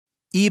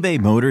eBay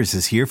Motors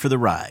is here for the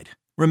ride.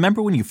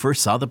 Remember when you first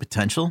saw the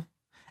potential?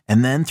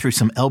 And then through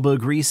some elbow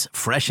grease,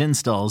 fresh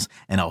installs,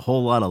 and a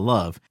whole lot of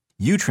love,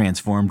 you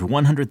transformed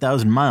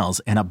 100,000 miles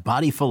and a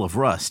body full of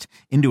rust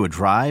into a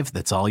drive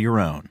that's all your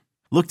own.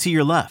 Look to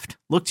your left.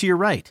 Look to your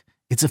right.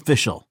 It's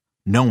official.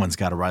 No one's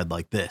got a ride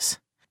like this.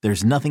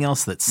 There's nothing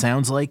else that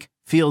sounds like,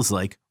 feels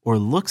like, or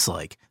looks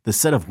like the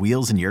set of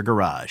wheels in your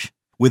garage.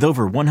 With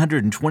over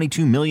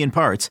 122 million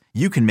parts,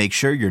 you can make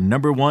sure your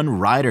number one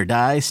ride or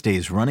die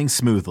stays running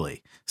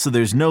smoothly. So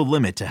there's no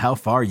limit to how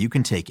far you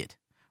can take it.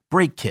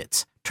 Brake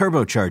kits,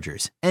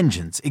 turbochargers,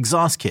 engines,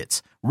 exhaust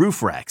kits,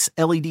 roof racks,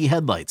 LED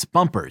headlights,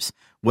 bumpers,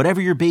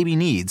 whatever your baby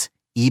needs,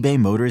 eBay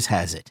Motors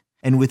has it.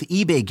 And with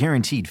eBay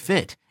Guaranteed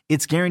Fit,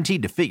 it's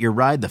guaranteed to fit your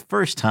ride the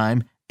first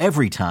time,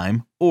 every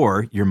time,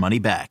 or your money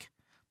back.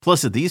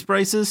 Plus at these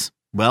prices,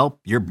 well,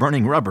 you're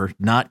burning rubber,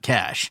 not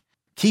cash.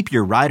 Keep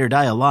your ride or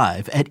die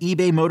alive at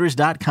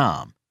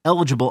ebaymotors.com.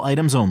 Eligible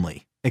items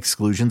only.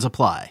 Exclusions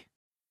apply.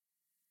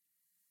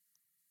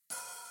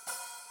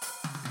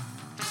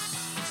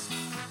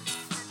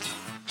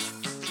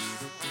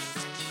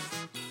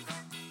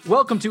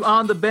 Welcome to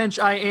On the Bench.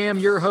 I am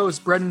your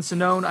host, Brendan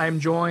Sonnone. I am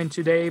joined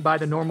today by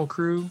the normal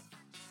crew,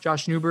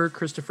 Josh Newberg,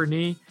 Christopher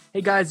Nee.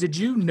 Hey guys, did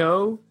you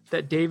know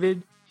that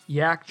David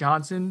Yak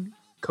Johnson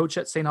coached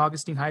at St.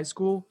 Augustine High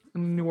School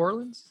in New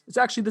Orleans? It's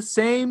actually the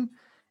same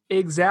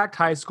exact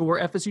high school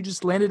where FSU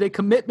just landed a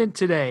commitment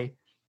today.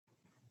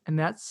 And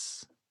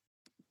that's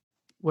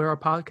where our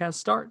podcast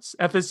starts.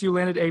 FSU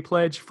landed a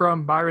pledge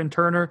from Byron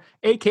Turner,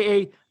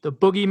 a.k.a. the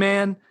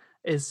Boogeyman.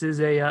 This is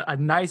a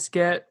nice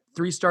get,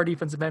 3-star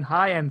defensive end,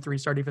 high-end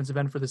 3-star defensive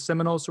end for the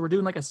Seminoles. So we're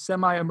doing like a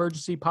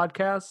semi-emergency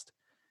podcast.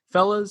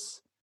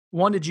 Fellas,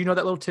 one, did you know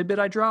that little tidbit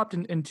I dropped?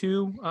 And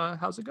two,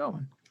 how's it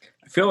going?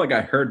 I feel like I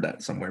heard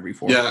that somewhere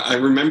before. Yeah, I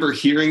remember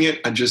hearing it.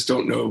 I just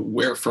don't know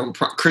where from.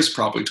 Chris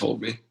probably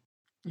told me.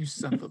 You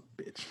son of a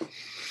bitch.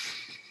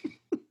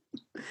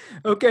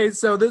 Okay,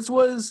 so this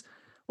was,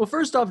 well,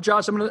 first off,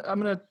 Josh, I'm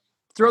gonna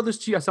throw this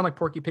to you. I sound like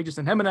Porky Pig, just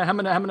in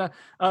Hemina.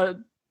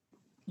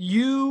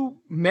 You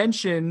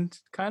mentioned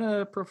kind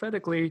of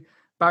prophetically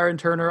Byron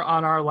Turner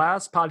on our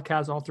last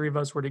podcast. All three of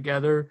us were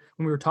together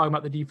when we were talking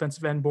about the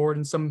defensive end board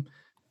and some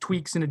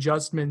tweaks and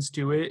adjustments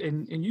to it.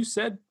 And you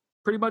said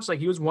pretty much like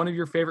he was one of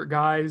your favorite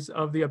guys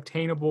of the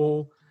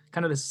obtainable,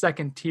 kind of the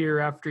second tier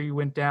after you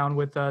went down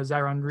with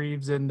Zyron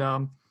Reeves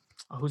and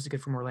who's the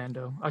kid from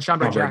Orlando? Sean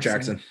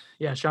Jackson.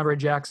 Yeah, Sean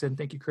Jackson.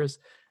 Thank you, Chris.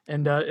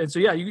 And so,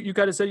 yeah, you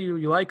kind of said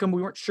you like him.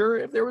 We weren't sure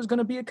if there was going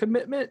to be a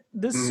commitment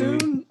this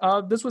soon.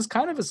 This was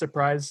kind of a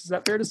surprise. Is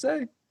that fair to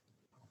say?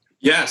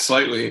 Yeah,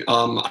 slightly.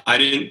 I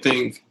didn't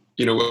think,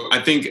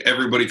 I think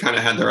everybody kind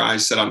of had their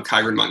eyes set on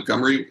Kyron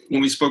Montgomery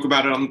when we spoke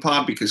about it on the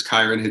pod because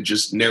Kyron had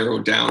just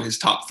narrowed down his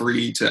top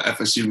three to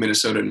FSU,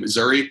 Minnesota, and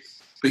Missouri.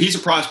 But he's a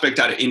prospect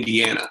out of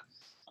Indiana.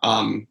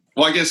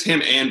 Well, I guess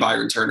him and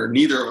Byron Turner,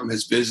 neither of them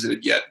has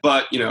visited yet.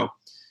 But,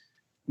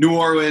 New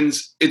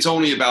Orleans, it's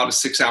only about a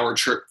 6-hour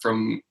trip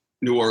from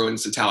New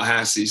Orleans to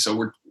Tallahassee.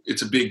 So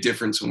it's a big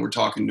difference when we're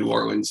talking New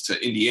Orleans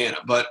to Indiana.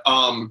 But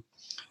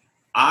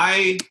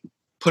I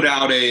put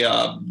out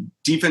a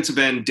defensive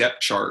end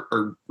depth chart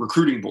or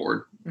recruiting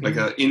board, like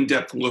an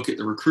in-depth look at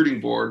the recruiting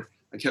board.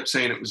 I kept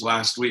saying it was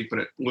last week,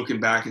 but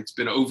looking back, it's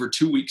been over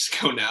 2 weeks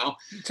ago now.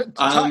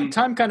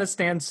 Time kind of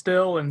stands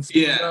still and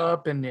speeds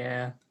up. And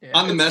yeah.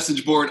 On the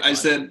message board, I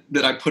said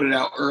that I put it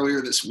out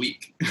earlier this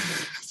week.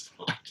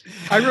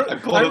 I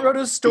wrote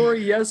a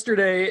story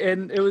yesterday,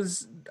 and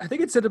I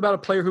think it said about a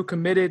player who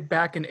committed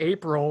back in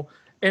April,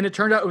 and it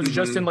turned out it was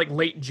just in like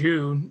late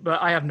June,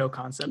 but I have no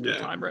concept of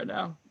time right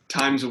now.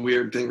 Time's a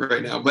weird thing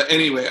right now. But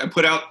anyway, I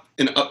put out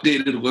an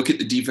updated look at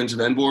the defensive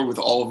end board with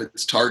all of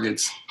its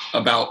targets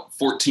about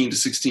 14 to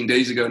 16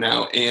 days ago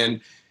now.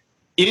 And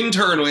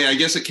internally, I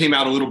guess it came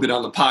out a little bit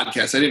on the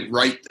podcast. I didn't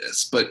write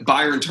this, but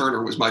Byron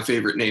Turner was my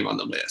favorite name on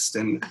the list.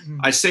 And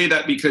I say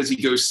that because he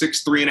goes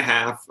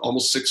 6'3.5",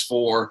 almost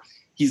 6'4".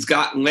 He's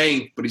got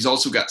length, but he's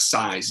also got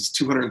size. He's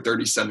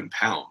 237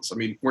 pounds. I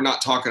mean, we're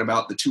not talking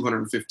about the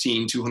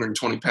 215,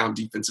 220-pound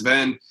defensive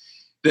end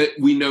that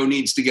we know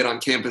needs to get on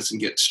campus and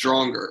get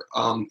stronger.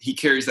 He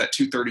carries that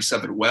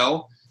 237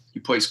 well. He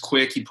plays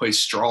quick. He plays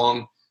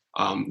strong.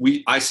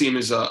 I see him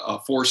as a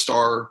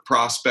 4-star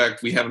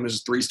prospect. We have him as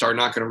a 3-star.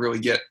 Not going to really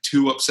get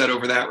too upset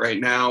over that right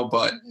now,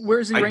 but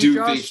where's he ranked,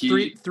 Josh?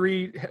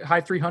 Three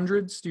high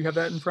 300s. Do you have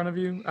that in front of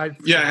you? I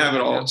have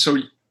it all. So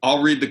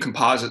I'll read the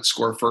composite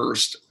score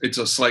first. It's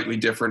a slightly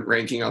different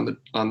ranking on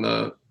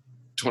the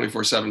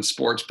 24/7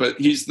 Sports, but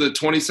he's the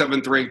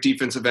 27th ranked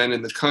defensive end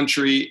in the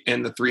country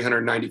and the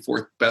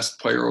 394th best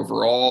player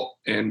overall.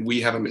 And we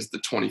have him as the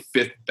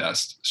 25th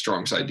best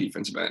strong side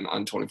defensive end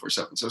on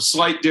 24/7. So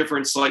slight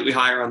difference, slightly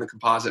higher on the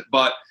composite,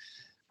 but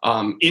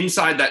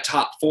inside that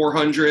top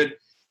 400,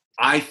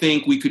 I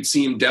think we could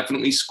see him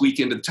definitely squeak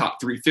into the top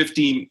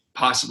 350,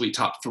 possibly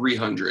top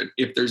 300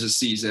 if there's a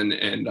season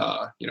and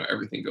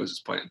everything goes as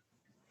planned.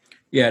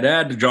 Yeah, to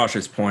add to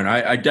Josh's point,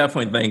 I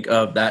definitely think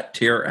of that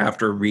tier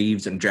after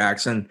Reeves and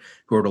Jackson,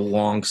 who are the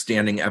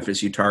long-standing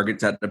FSU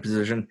targets at the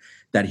position,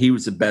 that he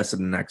was the best of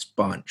the next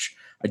bunch.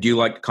 I do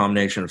like the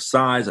combination of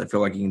size. I feel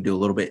like he can do a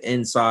little bit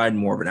inside,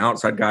 more of an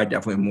outside guy,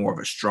 definitely more of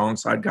a strong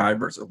side guy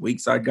versus a weak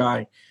side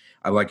guy.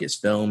 I like his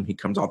film. He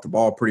comes off the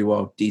ball pretty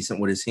well, decent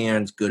with his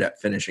hands, good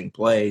at finishing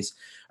plays.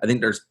 I think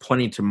there's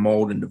plenty to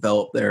mold and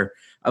develop there.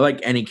 I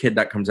like any kid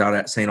that comes out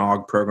at St.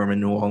 Aug program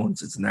in New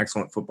Orleans. It's an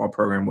excellent football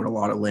program with a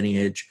lot of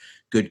lineage,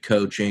 good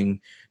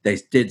coaching. They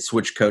did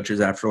switch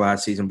coaches after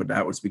last season, but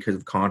that was because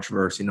of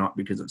controversy, not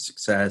because of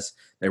success.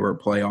 They were a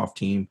playoff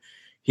team.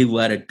 He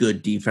led a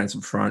good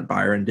defensive front,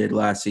 Byron did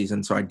last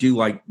season. So I do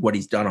like what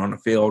he's done on the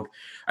field.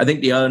 I think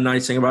the other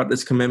nice thing about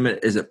this commitment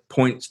is it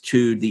points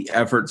to the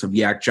efforts of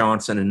Yak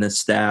Johnson and this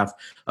staff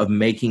of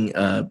making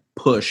a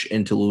push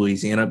into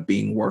Louisiana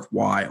being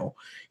worthwhile.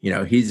 You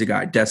know, he's a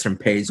guy, Destin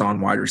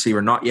Payson, wide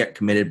receiver, not yet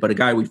committed, but a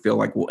guy we feel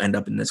like will end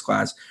up in this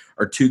class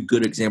are two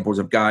good examples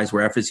of guys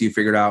where FSU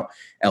figured out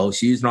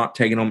LSU's not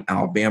taking them,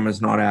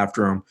 Alabama's not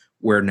after them.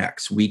 We're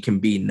next. We can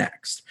be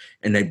next.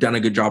 And they've done a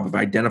good job of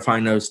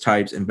identifying those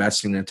types,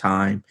 investing the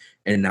time,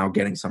 and now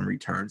getting some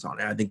returns on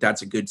it. I think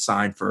that's a good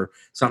sign for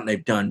something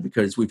they've done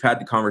because we've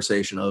had the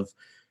conversation of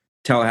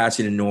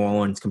Tallahassee to New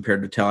Orleans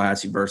compared to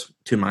Tallahassee versus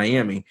to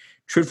Miami.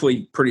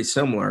 Truthfully, pretty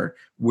similar.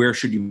 Where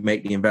should you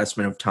make the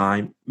investment of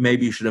time?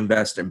 Maybe you should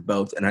invest in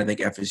both, and I think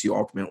FSU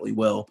ultimately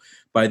will.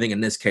 But I think in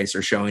this case,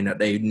 they're showing that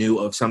they knew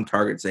of some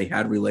targets. They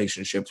had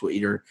relationships with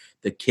either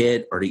the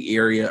kid or the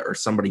area or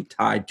somebody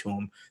tied to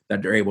them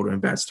that they're able to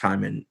invest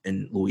time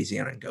in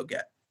Louisiana and go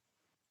get.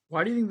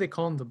 Why do you think they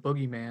call him the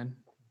boogeyman?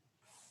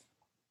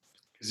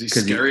 Because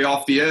he's scary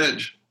off the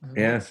edge.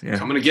 Yeah.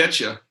 Coming to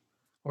get you.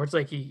 Or it's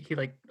like he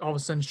like all of a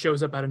sudden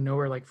shows up out of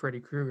nowhere like Freddy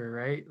Krueger,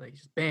 right? Like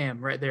just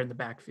bam, right there in the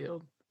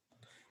backfield.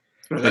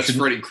 No, that's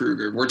Freddy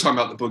Krueger. We're talking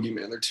about the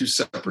boogeyman. They're two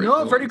separate.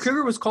 No, Freddy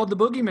Krueger was called the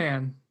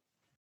boogeyman.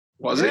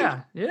 Was it?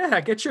 Yeah.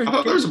 I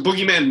thought there was a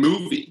boogeyman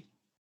movie.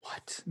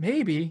 What?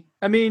 Maybe.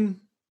 I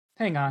mean,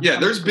 hang on. Yeah,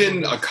 there's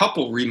been a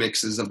couple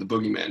remixes of the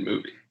boogeyman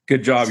movie.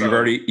 Good job. So,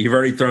 you've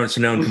already thrown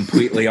Sonone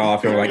completely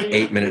off. And we're like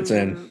 8 minutes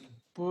in.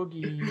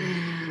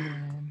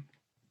 Boogeyman.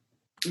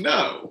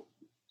 No.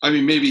 I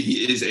mean, maybe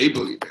he is a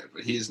boogeyman,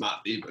 but he is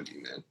not the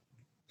boogeyman.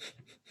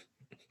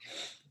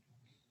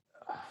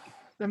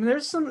 I mean,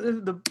 there's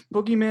the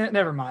boogeyman.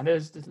 Never mind.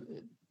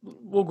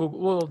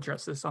 We'll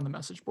address this on the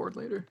message board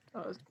later.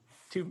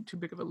 Too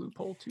big of a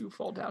loophole to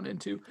fall down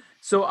into.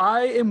 So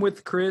I am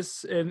with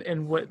Chris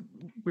and what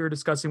we were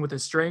discussing with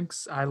his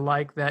strengths. I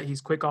like that he's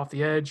quick off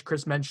the edge.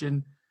 Chris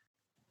mentioned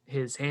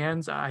his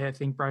hands. I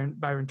think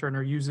Byron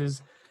Turner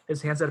uses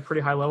his hands at a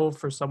pretty high level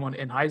for someone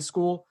in high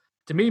school.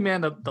 To me,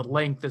 man, the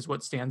length is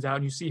what stands out.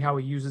 And you see how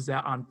he uses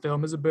that on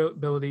film, his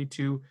ability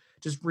to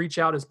just reach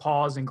out his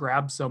paws and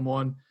grab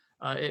someone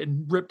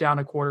and rip down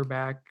a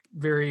quarterback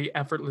very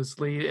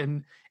effortlessly.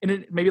 And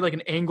maybe like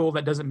an angle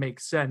that doesn't make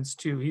sense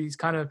too. He's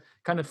kind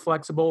of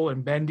flexible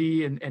and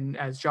bendy. And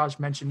as Josh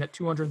mentioned, at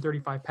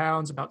 235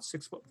 pounds, about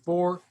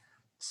 6'4",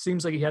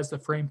 seems like he has the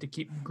frame to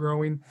keep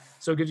growing.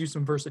 So it gives you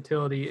some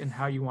versatility in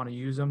how you want to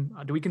use him.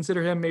 Do we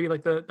consider him maybe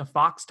like the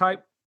Fox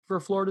type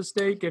for Florida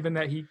State, given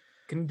that he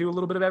can do a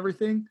little bit of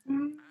everything?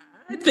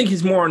 I think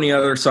he's more on the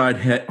other side,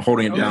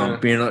 holding it down,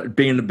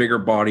 being the bigger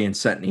body and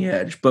setting the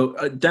edge.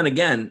 But then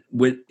again,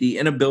 with the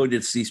inability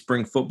to see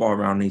spring football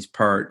around these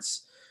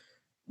parts,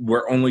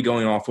 we're only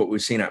going off what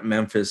we've seen at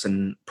Memphis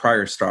and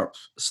prior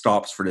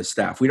stops for this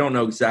staff. We don't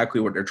know exactly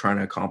what they're trying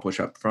to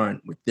accomplish up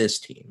front with this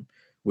team,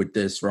 with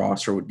this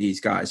roster, with these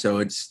guys. So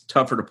it's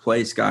tougher to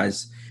place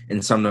guys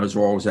in some of those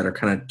roles that are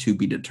kind of to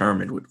be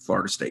determined with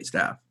Florida State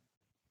staff.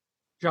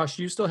 Josh,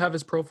 do you still have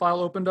his profile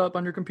opened up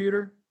on your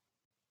computer?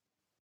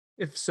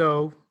 If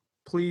so,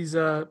 please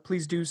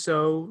do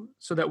so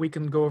that we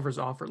can go over his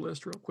offer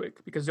list real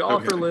quick, because the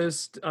offer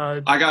list.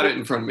 I got it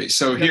in front of me.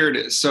 So here it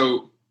is.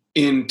 So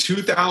in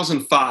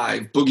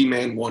 2005,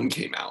 Boogeyman 1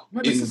 came out.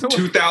 In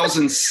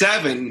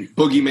 2007,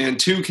 Boogeyman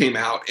 2 came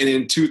out, and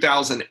in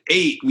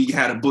 2008, we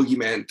had a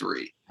Boogeyman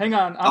 3. Hang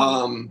on.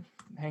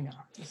 Hang on.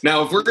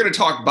 Now, if we're going to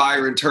talk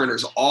Byron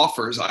Turner's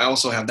offers, I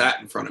also have that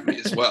in front of me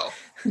as well.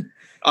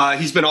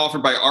 He's been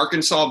offered by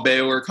Arkansas,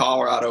 Baylor,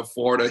 Colorado,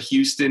 Florida,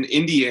 Houston,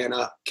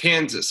 Indiana,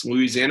 Kansas,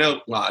 Louisiana,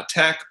 La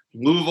Tech,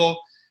 Louisville,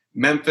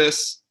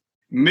 Memphis,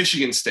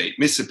 Michigan State,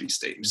 Mississippi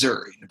State,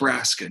 Missouri,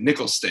 Nebraska,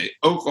 Nicholls State,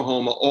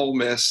 Oklahoma, Ole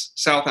Miss,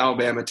 South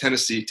Alabama,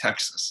 Tennessee,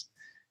 Texas,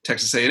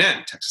 Texas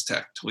A&M, Texas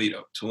Tech,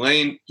 Toledo,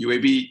 Tulane,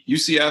 UAB,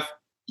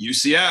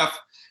 UCF,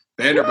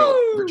 Vanderbilt,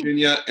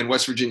 Virginia, and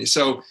West Virginia.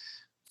 So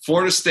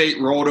Florida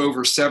State rolled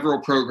over several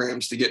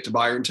programs to get to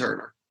Byron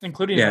Turner.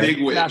 Including a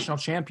national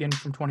champion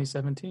from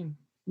 2017.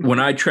 When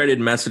I traded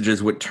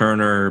messages with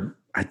Turner,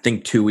 I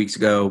think 2 weeks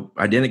ago,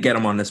 I didn't get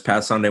him on this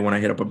past Sunday when I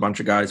hit up a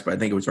bunch of guys, but I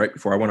think it was right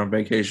before I went on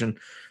vacation.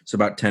 So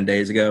about 10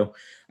 days ago,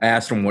 I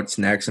asked him what's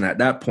next. And at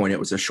that point, it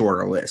was a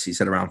shorter list. He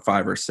said around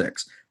 5 or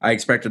 6. I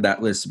expected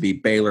that list to be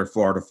Baylor,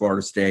 Florida,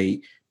 Florida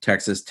State,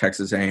 Texas,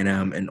 Texas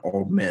A&M, and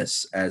Ole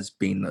Miss as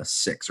being the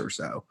 6 or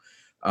so.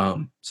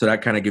 So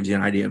that kind of gives you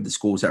an idea of the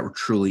schools that were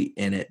truly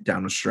in it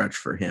down the stretch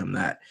for him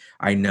that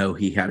I know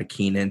he had a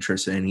keen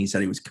interest in. He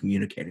said he was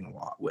communicating a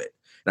lot with.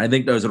 And I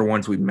think those are the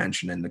ones we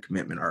mentioned in the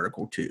commitment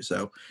article too.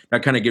 So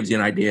that kind of gives you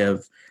an idea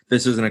of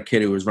this isn't a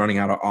kid who was running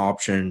out of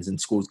options and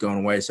school's going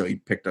away, so he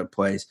picked up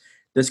place.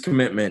 This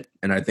commitment,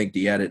 and I think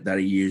the edit that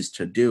he used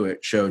to do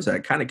it shows that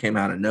it kind of came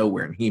out of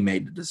nowhere and he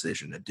made the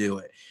decision to do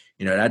it.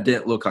 That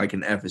didn't look like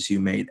an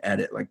FSU made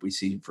edit like we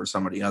see for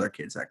some of the other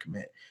kids that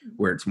commit,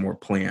 where it's more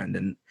planned.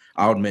 And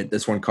I'll admit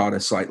this one caught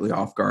us slightly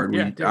off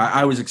guard.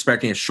 I was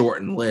expecting a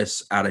shortened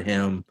list out of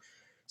him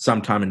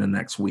sometime in the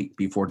next week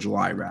before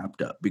July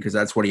wrapped up, because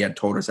that's what he had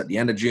told us at the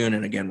end of June.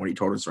 And again, what he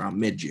told us around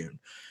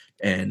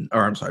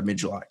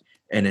mid-July.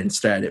 And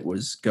instead it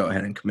was go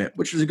ahead and commit,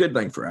 which is a good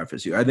thing for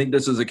FSU. I think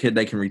this is a kid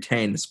they can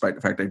retain despite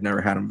the fact they've never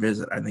had him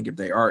visit. I think if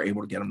they are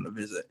able to get him to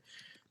visit,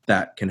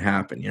 that can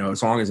happen.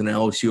 As long as an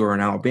LSU or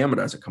an Alabama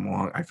doesn't come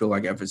along, I feel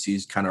like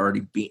FSU's kind of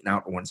already beaten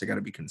out the ones they got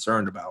to be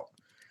concerned about.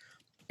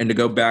 And to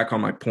go back on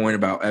my point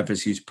about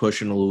FSU's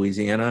pushing to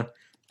Louisiana,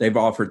 they've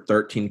offered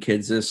 13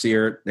 kids this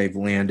year. They've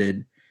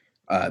landed,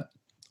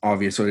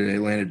 obviously, they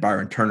landed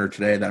Byron Turner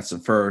today. That's the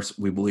first.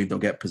 We believe they'll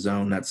get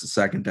Pizzone. That's the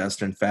second,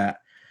 Destin Fat.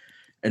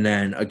 And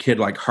then a kid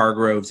like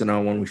Hargrove's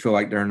another one. We feel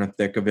like they're in the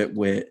thick of it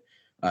with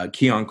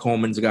Keon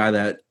Coleman's a guy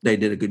that they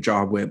did a good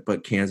job with,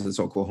 but Kansas,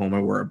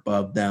 Oklahoma were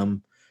above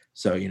them.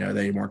 So,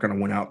 they weren't going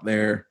to win out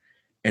there.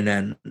 And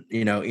then,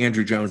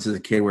 Andrew Jones is a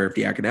kid where if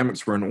the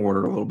academics were in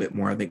order a little bit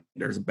more, I think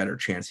there's a better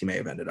chance he may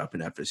have ended up in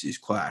FSU's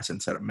class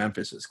instead of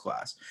Memphis's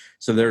class.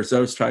 So there's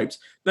those types.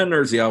 Then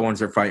there's the other ones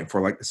they're fighting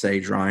for, like the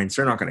Sage Rhines.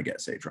 They're not going to get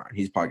Sage Rhine.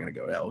 He's probably going to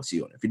go to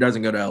LSU. And if he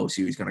doesn't go to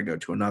LSU, he's going to go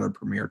to another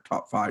premier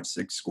top 5,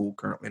 6 school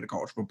currently in the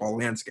college football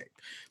landscape.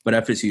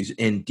 But FSU's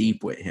in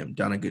deep with him,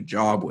 done a good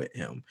job with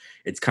him.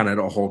 It's kind of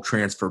the whole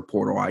transfer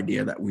portal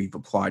idea that we've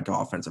applied to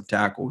offensive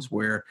tackles,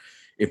 where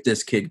if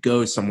this kid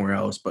goes somewhere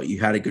else, but you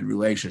had a good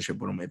relationship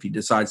with him, if he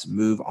decides to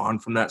move on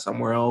from that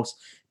somewhere else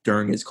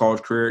during his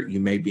college career, you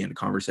may be in a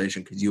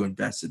conversation because you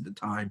invested the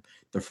time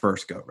the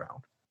first go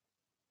round.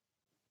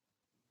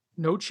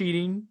 No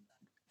cheating.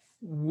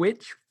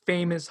 Which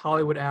famous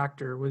Hollywood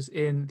actor was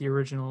in the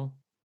original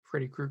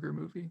Freddy Krueger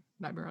movie,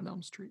 Nightmare on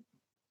Elm Street?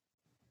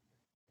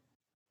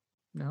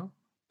 No?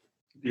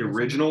 The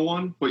original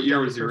one? What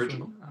year was the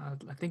original?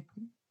 I think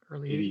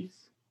early 80s.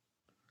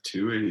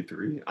 82,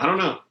 83. I don't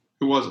know.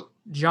 Who was it?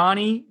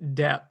 Johnny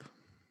Depp.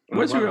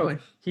 Was he really?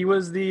 He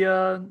was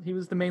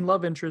the main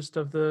love interest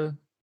of the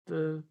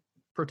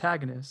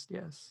protagonist.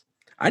 Yes.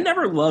 I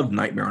never loved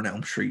Nightmare on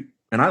Elm Street,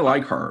 and I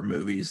like horror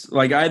movies.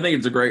 Like, I think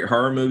it's a great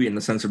horror movie in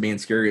the sense of being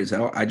scary as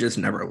hell. I just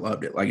never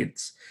loved it.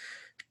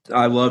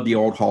 I love the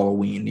old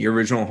Halloween. The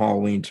original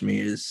Halloween to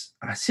me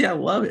I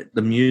love it.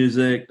 The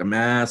music, the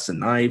mask, the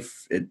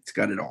knife, it's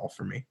got it all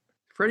for me.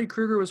 Freddy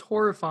Krueger was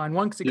horrifying.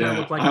 One, because he kind of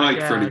looked like my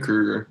dad. Freddy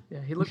Krueger. Yeah,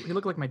 he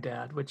looked like my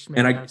dad, which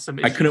made and have some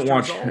I issues couldn't to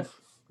watch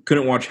resolve.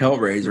 Couldn't watch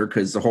Hellraiser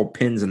because the whole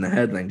pins in the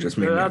head thing just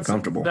made me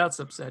uncomfortable. That's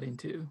upsetting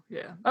too.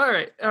 Yeah. All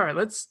right.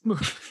 Let's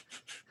move.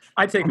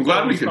 I'm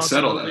glad we can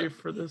settle that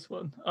for this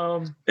one.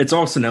 It's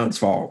all Sinone's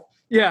fault.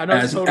 Yeah, no,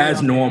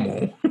 as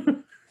normal.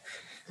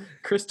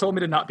 Chris told me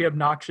to not be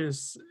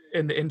obnoxious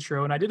in the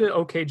intro, and I did an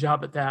okay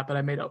job at that, but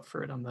I made up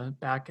for it on the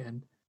back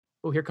end.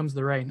 Oh, here comes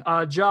the rain.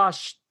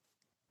 Josh,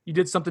 you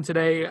did something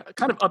today,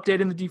 kind of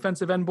updating the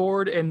defensive end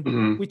board.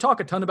 And we talk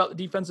a ton about the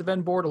defensive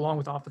end board along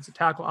with offensive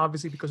tackle,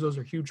 obviously, because those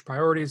are huge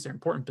priorities. They're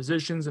important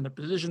positions, and the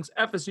positions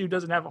FSU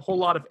doesn't have a whole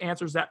lot of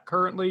answers at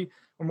currently,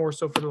 or more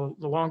so for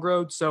the long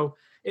road. So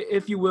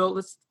if you will,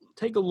 let's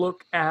take a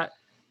look at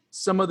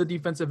some of the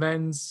defensive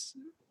ends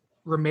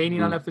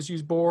remaining on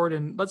FSU's board,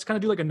 and let's kind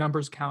of do like a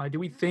numbers count. Do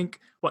we think,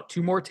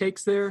 2 more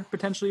takes there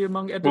potentially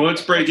among Ed? Well,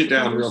 let's break it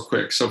down real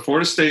quick. So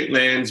Florida State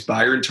lands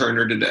Byron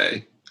Turner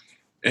today.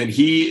 And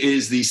he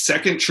is the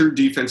second true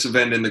defensive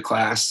end in the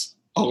class,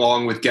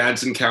 along with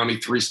Gadsden County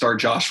 3-star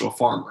Joshua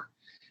Farmer.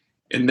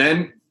 And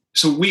then,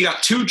 so we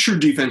got 2 true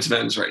defensive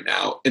ends right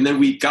now. And then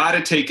we got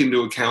to take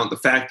into account the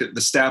fact that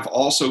the staff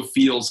also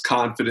feels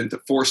confident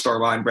that 4-star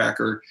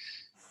linebacker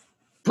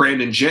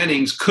Brandon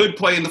Jennings could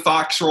play in the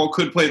Fox role,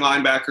 could play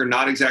linebacker,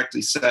 not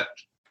exactly set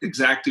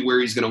exactly where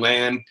he's going to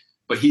land,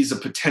 but he's a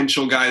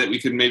potential guy that we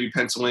could maybe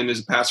pencil in as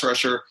a pass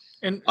rusher.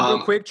 And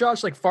real quick,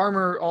 Josh,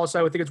 Farmer also,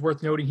 I would think it's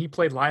worth noting, he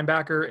played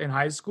linebacker in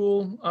high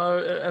school.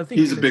 I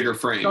think he's a bigger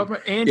frame.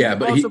 And he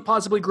could also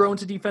possibly grow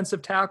into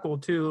defensive tackle,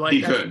 too.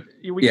 He could.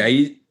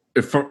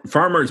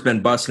 Farmer's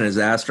been busting his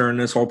ass during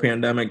this whole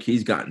pandemic.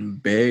 He's gotten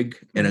big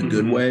in a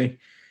good way.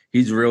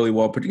 He's really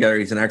well put together.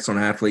 He's an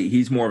excellent athlete.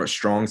 He's more of a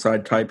strong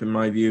side type in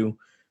my view,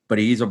 but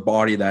he's a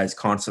body that is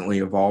constantly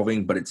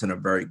evolving, but it's in a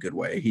very good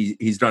way.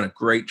 He's done a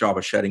great job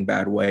of shedding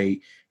bad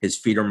weight. His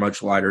feet are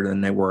much lighter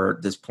than they were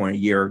at this point a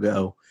year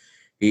ago.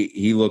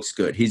 He looks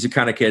good. He's the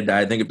kind of kid that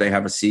I think if they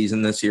have a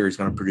season this year, he's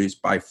going to produce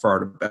by far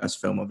the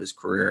best film of his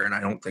career, and I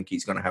don't think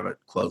he's going to have a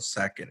close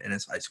second in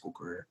his high school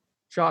career.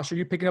 Josh, are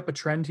you picking up a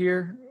trend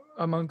here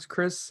amongst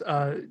Chris?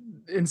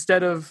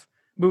 Instead of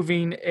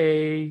moving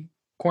a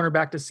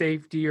cornerback to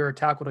safety or a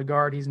tackle to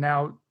guard, he's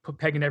now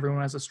pegging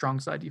everyone as a strong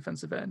side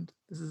defensive end.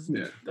 This is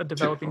a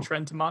developing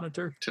trend to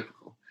monitor.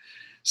 Typical.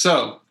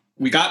 So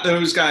we got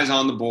those guys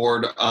on the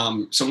board.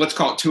 So let's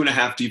call it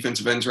 2.5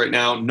 defensive ends right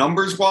now.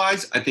 Numbers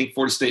wise, I think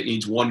Florida State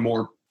needs one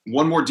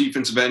more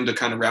defensive end to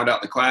kind of round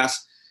out the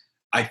class.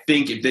 I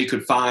think if they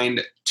could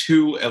find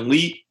 2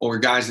 elite or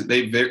guys that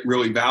they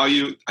really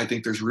value, I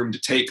think there's room to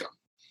take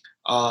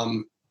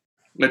them.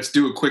 Let's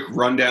do a quick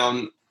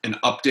rundown and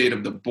update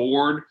of the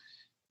board.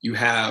 You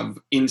have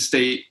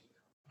in-state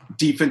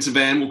defensive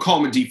end. We'll call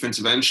him a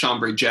defensive end,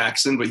 Chambray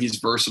Jackson, but he's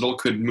versatile,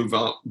 could move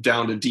up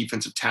down to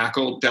defensive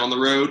tackle down the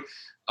road.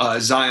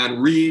 Zion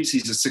Reeves,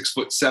 he's a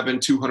 6'7",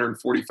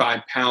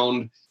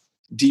 245-pound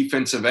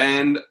defensive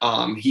end.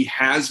 He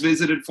has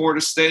visited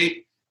Florida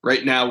State.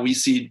 Right now, we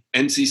see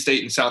NC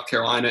State and South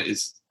Carolina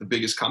is the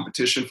biggest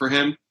competition for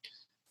him.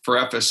 For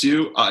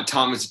FSU,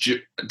 Thomas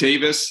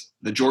Davis,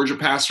 the Georgia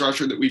pass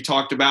rusher that we've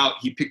talked about,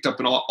 he picked up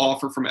an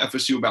offer from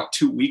FSU about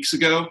 2 weeks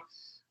ago.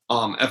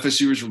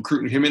 FSU is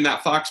recruiting him in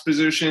that Fox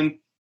position.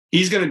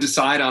 He's going to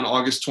decide on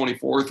August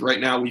 24th. Right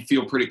now, we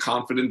feel pretty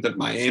confident that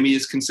Miami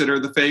is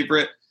considered the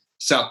favorite.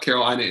 South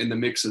Carolina in the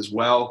mix as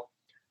well.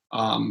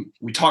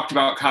 We talked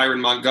about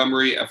Kyron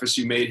Montgomery.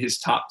 FSU made his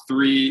top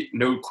 3.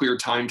 No clear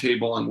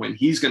timetable on when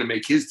he's going to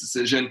make his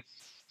decision.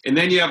 And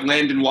then you have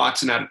Landon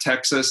Watson out of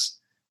Texas.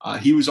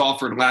 He was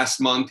offered last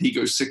month. He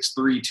goes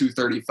 6'3",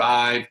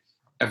 235.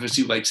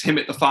 FSU likes him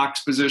at the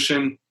Fox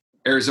position.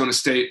 Arizona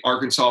State,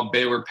 Arkansas,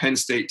 Baylor, Penn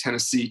State,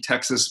 Tennessee,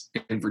 Texas,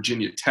 and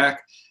Virginia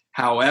Tech.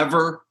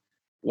 However,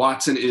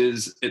 Watson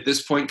is at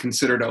this point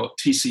considered a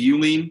TCU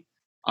lean.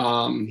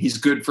 He's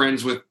good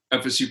friends with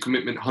FSU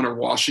commitment Hunter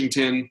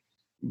Washington,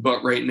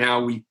 but right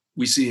now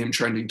we see him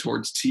trending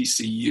towards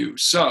TCU.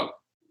 So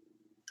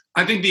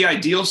I think the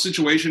ideal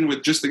situation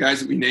with just the guys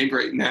that we named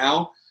right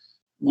now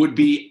would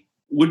be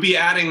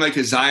adding like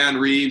a Zion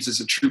Reeves as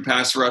a true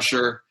pass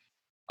rusher,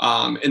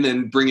 and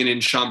then bringing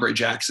in Chambray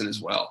Jackson as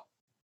well.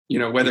 You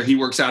know, whether he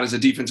works out as a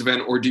defensive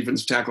end or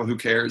defensive tackle, who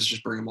cares?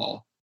 Just bring them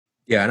all.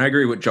 Yeah, and I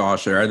agree with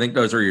Josh there. I think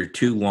those are your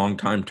 2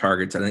 long-time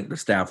targets. I think the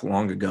staff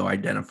long ago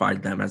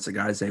identified them as the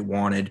guys they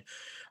wanted.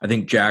 I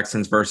think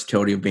Jackson's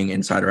versatility of being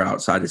inside or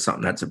outside is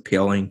something that's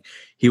appealing.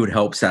 He would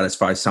help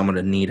satisfy some of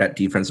the need at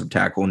defensive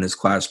tackle in this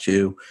class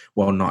too,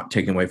 while not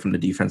taking away from the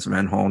defensive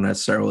end haul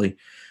necessarily.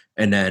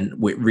 And then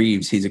with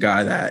Reeves, he's a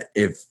guy that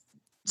if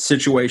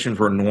situations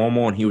were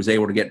normal and he was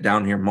able to get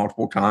down here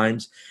multiple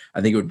times, I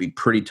think it would be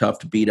pretty tough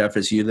to beat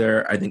FSU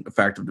there. I think the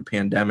fact of the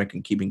pandemic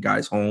and keeping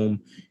guys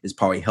home is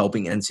probably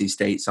helping NC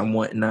State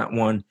somewhat in that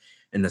one,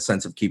 in the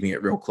sense of keeping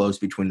it real close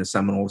between the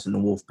Seminoles and the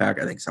Wolfpack.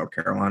 I think South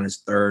Carolina's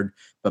third,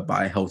 but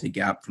by a healthy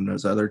gap from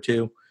those other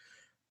 2.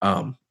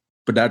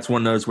 But that's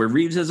one of those where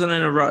Reeves isn't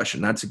in a rush,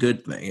 and that's a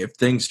good thing. If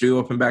things do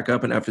open back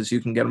up and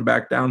FSU can get him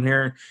back down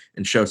here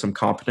and show some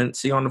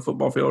competency on the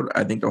football field,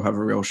 I think they'll have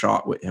a real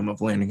shot with him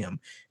of landing him.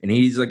 And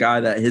he's a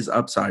guy that his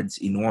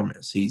upside's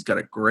enormous. He's got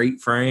a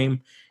great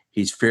frame.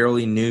 He's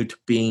fairly new to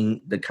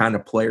being the kind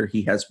of player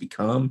he has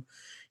become.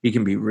 He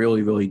can be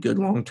really, really good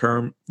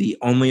long-term. The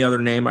only other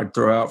name I'd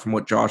throw out from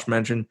what Josh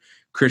mentioned,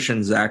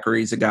 Christian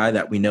Zachary is a guy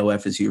that we know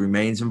FSU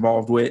remains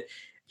involved with.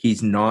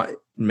 He's not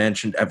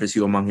mentioned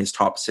FSU among his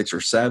top 6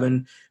 or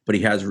 7, but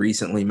he has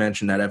recently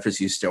mentioned that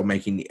FSU is still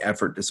making the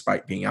effort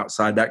despite being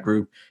outside that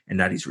group and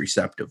that he's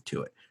receptive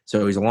to it.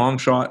 So he's a long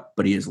shot,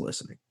 but he is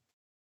listening.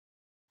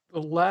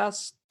 The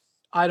last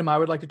item I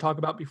would like to talk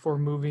about before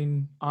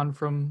moving on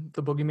from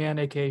the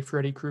boogeyman, a.k.a.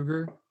 Freddy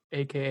Krueger,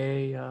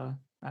 a.k.a.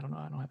 I don't know.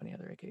 I don't have any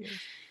other AKAs.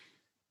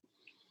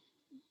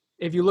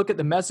 If you look at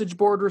the message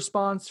board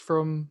response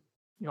from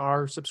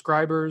our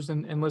subscribers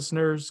and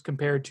listeners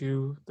compared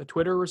to the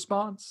Twitter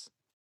response,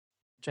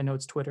 which I know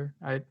it's Twitter.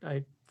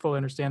 I fully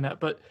understand that.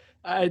 But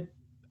I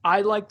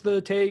like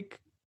the take.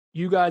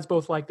 You guys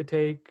both like the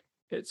take.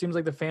 It seems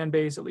like the fan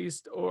base, at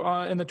least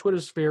in the Twitter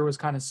sphere, was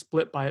kind of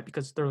split by it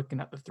because they're looking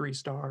at the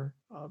 3-star.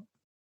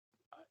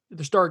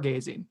 They're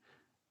stargazing.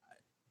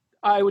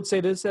 I would say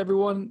this,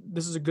 everyone.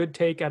 This is a good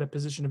take at a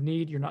position of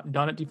need. You're not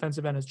done at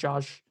defensive end, as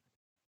Josh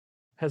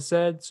has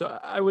said. So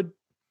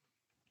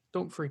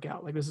don't freak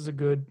out. Like, this is a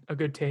good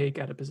take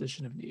at a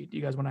position of need. Do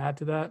you guys want to add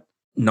to that?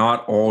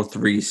 Not all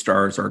 3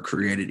 stars are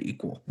created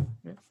equal.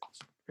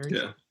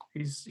 Yeah.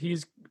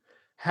 He's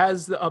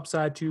has the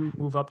upside to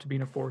move up to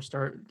being a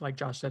 4-star, like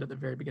Josh said at the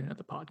very beginning of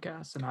the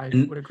podcast. And I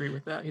would agree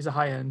with that. He's a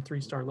high-end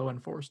 3-star,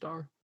 low-end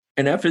 4-star.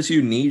 And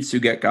FSU needs to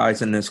get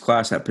guys in this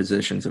class at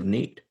positions of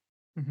need.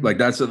 Mm-hmm. Like,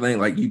 that's the thing.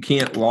 Like, you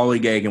can't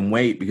lollygag and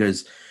wait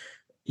because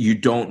you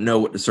don't know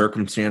what the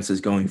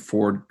circumstances going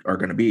forward are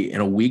going to be.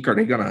 In a week, are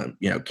they going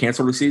to,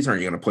 cancel the season? Are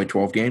you going to play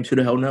 12 games? Who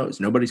the hell knows?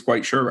 Nobody's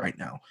quite sure right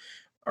now.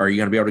 Are you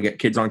going to be able to get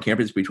kids on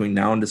campus between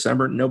now and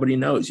December? Nobody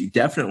knows. You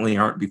definitely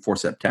aren't before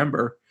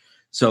September.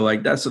 So,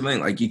 like, that's the thing.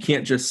 Like, you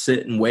can't just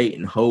sit and wait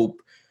and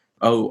hope,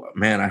 oh,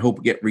 man, I hope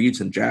we get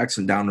Reeves and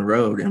Jackson down the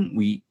road and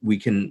we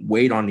can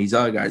wait on these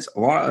other guys. A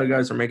lot of other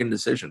guys are making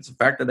decisions. The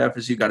fact that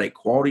FSU got a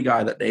quality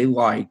guy that they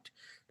liked,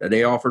 that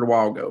they offered a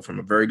while ago from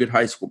a very good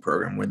high school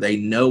program where they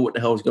know what the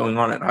hell is going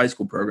on at the high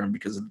school program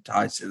because of the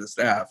ties to the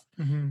staff,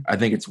 I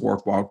think it's a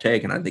worthwhile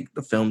take. And I think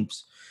the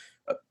film's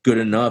good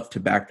enough to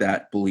back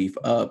that belief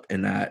up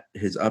and that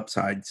his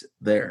upside's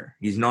there.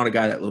 He's not a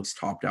guy that looks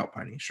topped out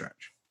by any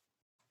stretch.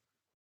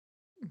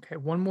 Okay,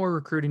 one more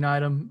recruiting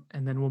item,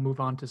 and then we'll move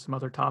on to some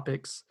other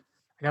topics.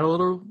 I got a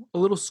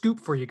little scoop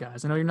for you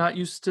guys. I know you're not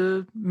used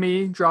to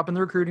me dropping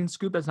the recruiting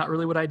scoop. That's not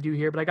really what I do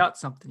here, but I got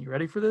something. You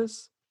ready for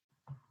this?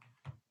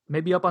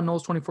 Maybe up on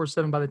Noles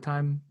 24/7 by the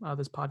time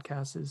this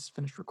podcast is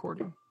finished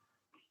recording.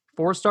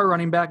 4-star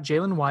running back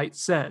Jalen White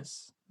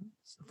says,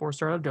 it's the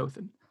 4-star out of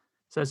Dothan,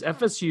 says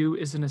FSU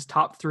is in his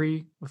top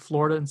 3 with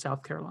Florida and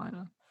South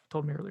Carolina.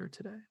 Told me earlier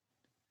today.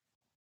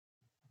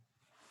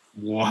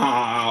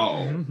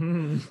 Wow.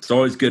 Mm-hmm. It's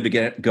always good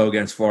to go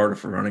against Florida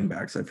for running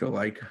backs. I feel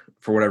like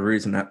for whatever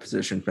reason that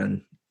position's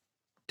been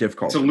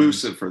difficult. It's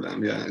elusive for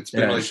them. Yeah, it's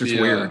been like it's just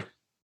weird.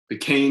 The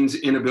Canes'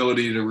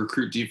 inability to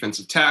recruit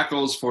defensive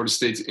tackles, Florida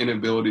State's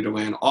inability to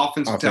land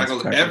offensive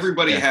tackles.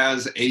 Everybody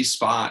has a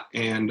spot,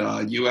 and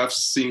UF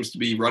seems to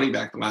be running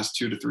back the last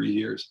 2 to 3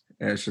 years.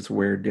 Yeah, it's just a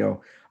weird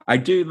deal. I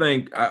do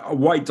think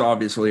White's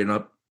obviously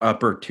an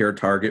upper tier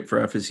target for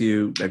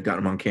FSU. They've got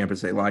him on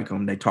campus. They like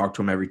him. They talk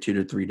to him every 2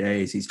 to 3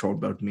 days. He's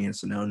told both me and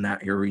Sonone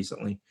that here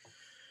recently.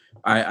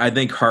 I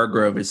think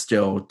Hargrove is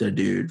still the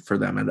dude for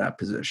them in that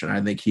position.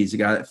 I think he's the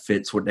guy that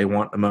fits what they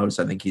want the most.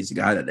 I think he's the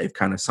guy that they've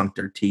kind of sunk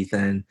their teeth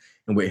in,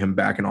 and with him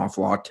backing off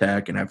La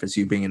Tech and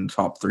FSU being in the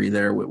top 3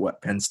 there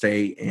with Penn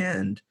State,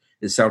 and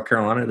is South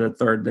Carolina the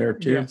third there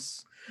too?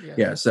 Yes.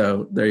 Yeah.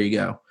 So there you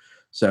go.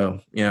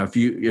 So, if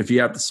you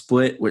have to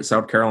split with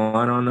South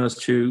Carolina on those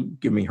two,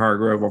 give me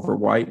Hargrove over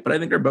White. But I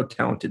think they're both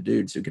talented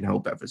dudes who can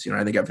help FSU. And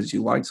I think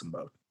FSU likes them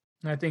both.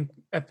 I think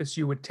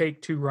FSU would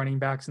take 2 running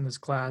backs in this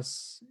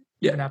class,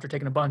 even after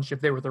taking a bunch,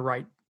 if they were the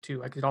right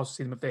 2. I could also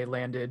see them if they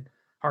landed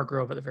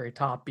Hargrove at the very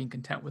top, being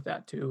content with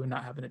that too, and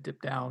not having to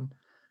dip down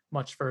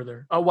much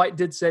further. White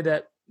did say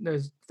that,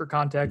 for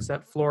context,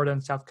 that Florida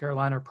and South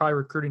Carolina are probably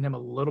recruiting him a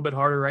little bit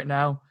harder right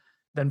now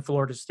than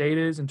Florida State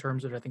is in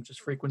terms of, I think,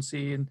 just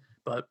frequency.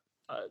 But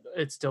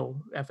it's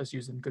still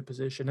FSU's in good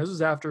position. This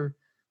was after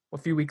a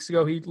few weeks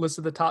ago he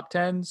listed the top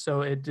 10,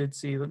 so it did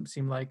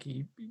seem like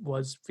he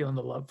was feeling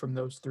the love from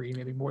those 3,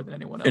 maybe more than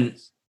anyone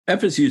else. And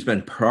FSU's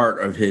been part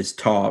of his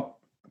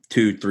top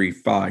 2, 3,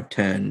 5,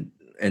 10,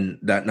 and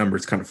that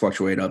number's kind of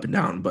fluctuate up and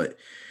down, but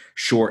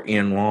short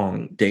and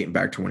long, dating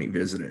back to when he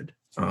visited.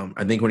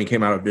 I think when he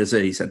came out of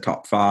visit, he said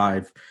top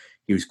 5.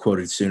 He was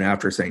quoted soon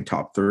after saying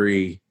top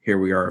 3. Here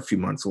we are a few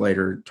months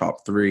later,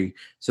 top 3.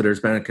 So there's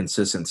been a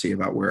consistency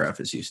about where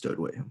FSU stood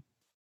with him.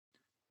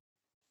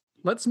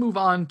 Let's move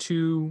on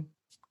to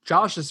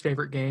Josh's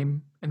favorite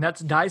game, and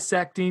that's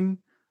dissecting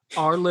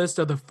our list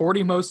of the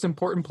 40 most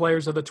important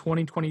players of the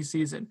 2020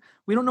 season.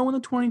 We don't know when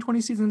the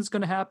 2020 season is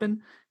going to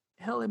happen.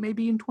 Hell, it may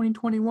be in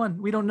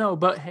 2021. We don't know,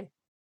 but hey,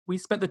 we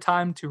spent the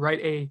time to write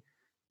a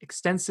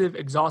extensive,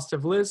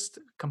 exhaustive list,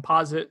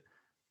 composite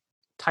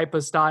type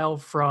of style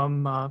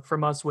from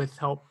us with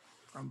help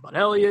from Bud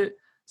Elliott,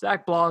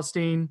 Zach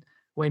Blaustein,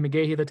 Wayne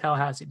McGahee, the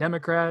Tallahassee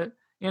Democrat,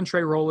 and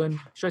Trey Rowland.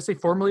 Should I say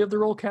formerly of the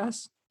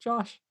Rollcast,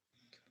 Josh?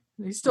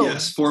 He's still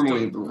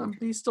formerly of the Rollcast.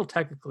 He's still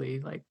technically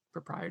like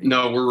propriety.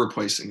 No, we're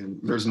replacing him.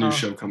 There's a new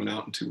show coming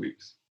out in 2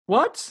 weeks.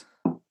 What?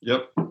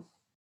 Yep. Oh,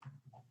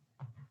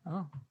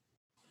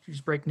 did you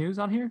just break news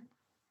on here?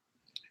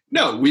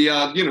 No, we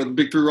the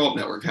Big 3 Roll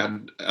Network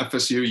had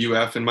FSU,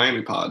 UF, and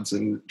Miami pods,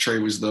 and Trey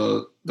was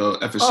the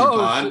FSU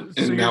pod.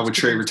 So now with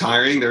Trey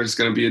retiring, there's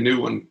going to be a new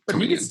one but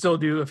coming he in. could still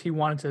do, if he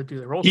wanted to do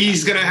the roll.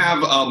 He's going to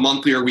have a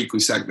monthly or weekly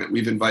segment.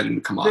 We've invited him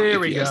to come on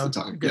if he has the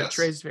time. Good. Yes.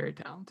 Trey's very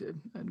talented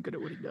and good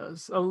at what he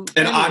does. Oh,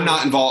 and anyway. I'm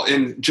not involved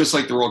in, just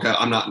like the Roll Cat,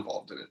 I'm not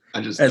involved in it.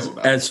 I just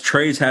as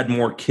Trey's had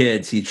more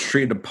kids, he's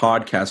treated a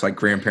podcast like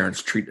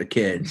grandparents treat the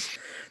kids.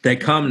 They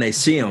come and they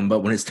see them, but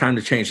when it's time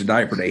to change the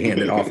diaper, they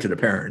hand it off to the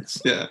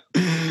parents. Yeah.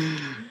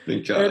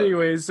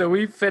 Anyways, so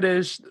we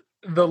finished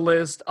the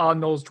list on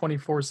Noles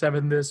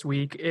 24/7 this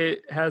week.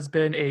 It has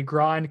been a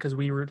grind because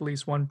we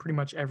release one pretty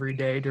much every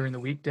day during the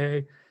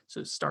weekday.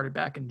 So it started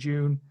back in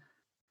June.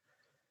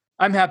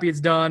 I'm happy it's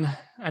done.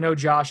 I know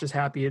Josh is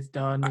happy it's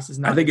done. This is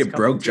not. I think it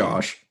broke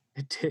Josh.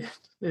 It did.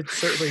 It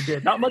certainly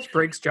did. Not much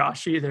breaks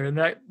Josh either, and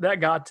that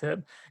got to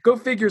him. Go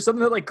figure.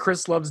 Something that like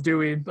Chris loves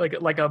doing,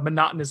 like a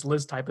monotonous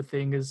list type of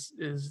thing, is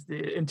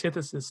the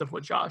antithesis of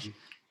what Josh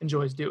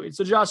enjoys doing.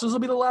 So Josh, this will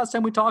be the last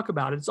time we talk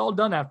about it. It's all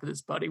done after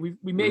this, buddy. We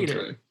made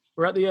it.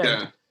 We're at the end.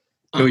 Yeah.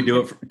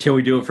 Till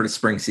we do it for the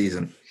spring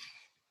season.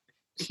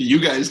 You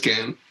guys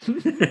can.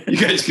 You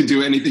guys can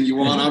do anything you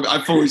want.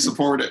 I fully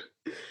support it.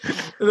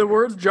 The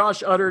words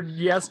Josh uttered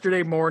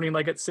yesterday morning,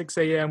 like at 6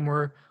 a.m.,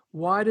 were,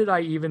 "Why did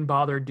I even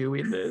bother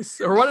doing this?"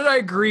 Or "Why did I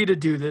agree to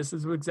do this?"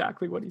 is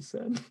exactly what he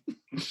said.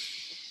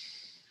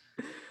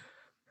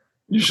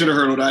 You should have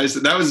heard what I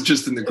said. That was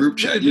just in the group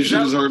chat. You should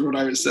have heard what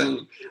I was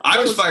saying. I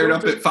was fired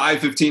up at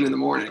 5:15 in the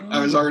morning. I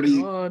was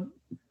already.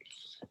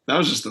 That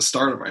was just the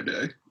start of my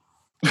day.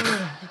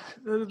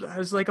 I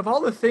was like, of all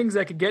the things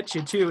that could get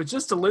you to, it's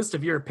just a list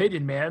of your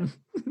opinion, man.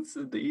 It's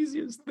the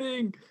easiest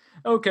thing.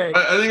 Okay.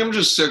 I think I'm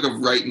just sick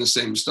of writing the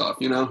same stuff,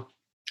 you know?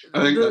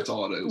 I think that's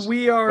all it is.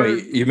 We are.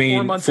 Wait, you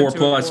mean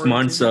 4+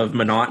 months of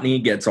monotony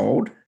gets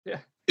old? Yeah.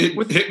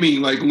 It hit me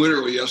like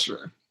literally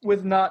yesterday.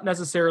 With not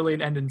necessarily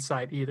an end in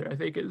sight either. I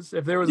think is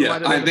if there was a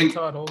light at the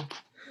tunnel.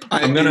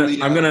 I'm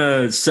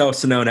gonna sell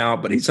Sonnone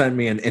out, but he sent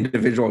me an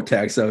individual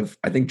text of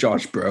I think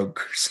Josh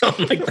broke or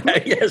something like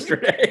that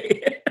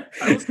yesterday.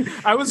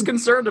 I was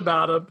concerned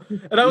about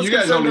him, and I was. You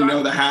guys only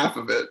know the half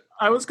of it.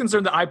 I was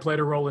concerned that I played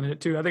a role in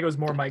it too. I think it was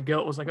more my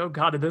guilt. It was like, oh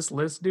God, did this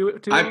list do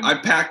it too? I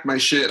packed my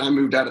shit. I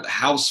moved out of the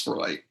house for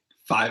like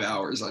 5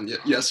 hours on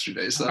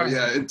yesterday. So right.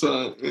 Yeah, it's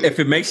if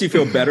it makes you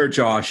feel better,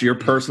 Josh, your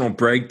personal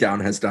breakdown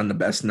has done the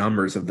best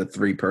numbers of the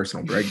 3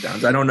 personal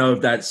breakdowns. I don't know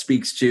if that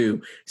speaks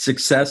to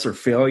success or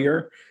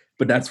failure,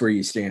 but that's where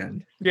you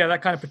stand. Yeah,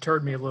 that kind of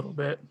perturbed me a little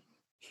bit.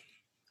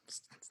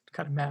 Just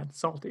kind of mad,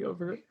 salty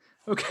over it.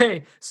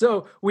 Okay,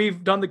 so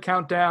we've done the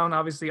countdown,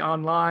 obviously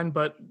online,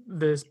 but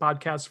this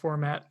podcast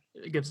format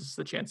gives us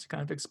the chance to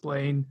kind of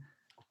explain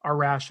our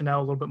rationale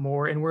a little bit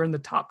more. And we're in the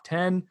top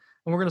 10, and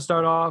we're going to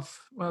start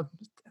off, well,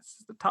 it's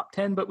the top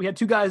 10, but we had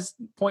 2 guys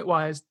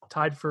point-wise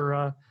tied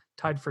for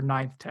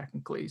 9th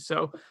technically.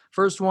 So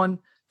first one,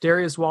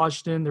 Darius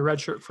Washington, the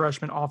redshirt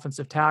freshman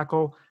offensive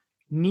tackle.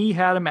 Nee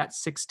had him at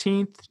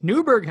 16th.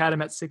 Newberg had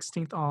him at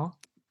 16th.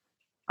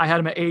 I had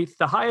him at 8th.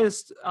 The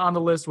highest on the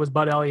list was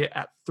Bud Elliott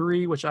at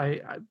 3, which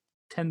I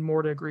tend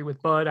more to agree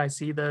with Bud. I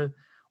see the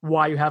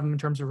why you have him in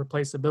terms of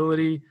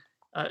replaceability.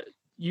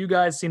 You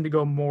guys seem to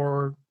go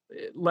more,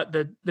 let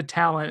the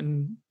talent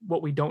and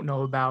what we don't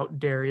know about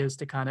Darius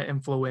to kind of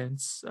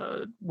influence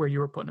where you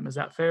were putting him. Is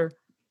that fair?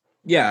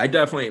 Yeah, I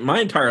definitely, my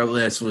entire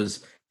list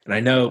was, and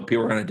I know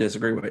people are going to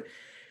disagree with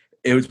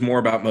it was more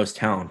about most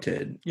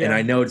talented. Yeah. And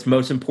I know it's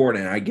most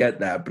important. I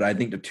get that, but I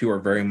think the 2 are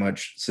very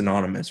much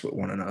synonymous with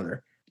one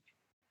another,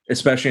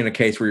 especially in a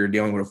case where you're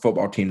dealing with a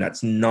football team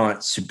that's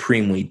not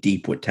supremely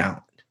deep with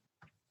talent.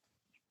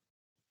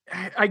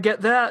 I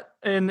get that.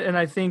 And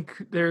I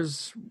think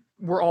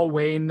we're all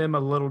weighing them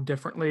a little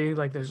differently.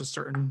 Like there's a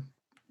certain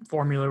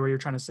formula where you're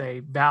trying to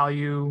say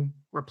value,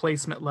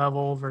 replacement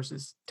level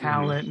versus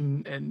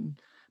talent and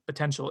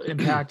potential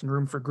impact and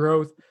room for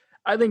growth.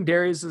 I think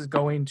Darius is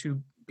going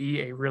to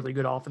be a really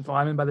good offensive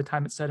lineman by the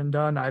time it's said and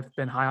done. I've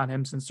been high on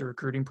him since the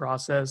recruiting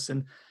process,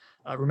 and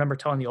I remember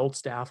telling the old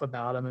staff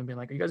about him and being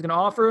like, are you guys going to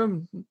offer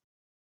him?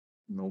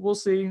 Well, we'll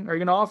see. Are you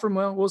going to offer him?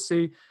 Well, we'll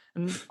see.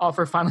 And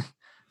offer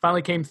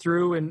finally came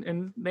through,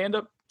 and they end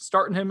up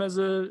starting him as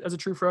a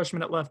true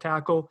freshman at left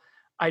tackle.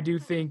 I do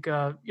think,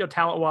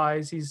 talent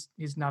wise, he's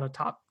not a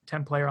top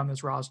 10 player on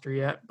this roster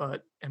yet,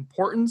 but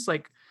importance,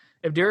 like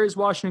if Darius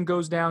Washington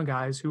goes down,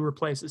 guys, who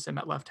replaces him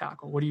at left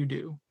tackle? What do you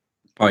do?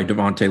 Probably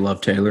Devontae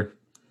Love Taylor.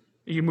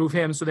 You move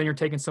him, so then you're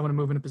taking someone to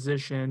move in a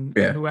position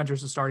who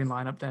enters the starting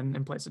lineup then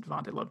in place of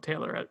Devontae Love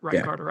Taylor at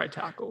right guard or right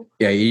tackle.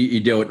 Yeah, you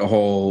deal with the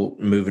whole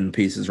moving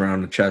pieces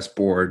around the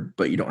chessboard,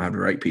 but you don't have the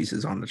right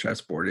pieces on the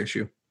chessboard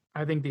issue.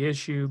 I think the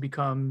issue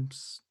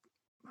becomes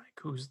like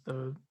who's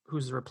the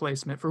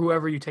replacement for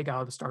whoever you take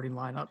out of the starting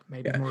lineup.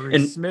 Maybe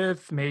Maurice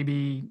Smith,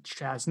 maybe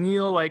Chaz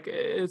Neal. Like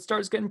it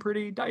starts getting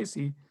pretty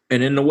dicey.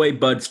 And in the way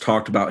Bud's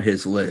talked about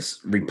his list,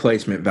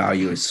 replacement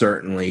value is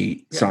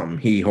certainly something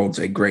he holds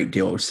a great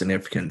deal of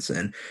significance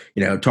in.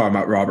 Talking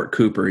about Robert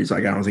Cooper, he's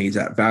like, I don't think he's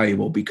that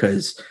valuable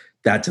because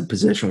that's a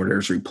position where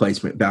there's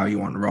replacement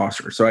value on the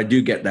roster. So I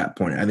do get that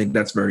point. I think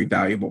that's a very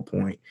valuable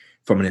point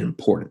from an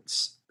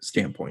importance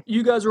standpoint.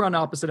 You guys were on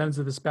opposite ends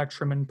of the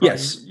spectrum, and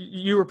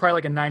you were probably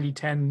like a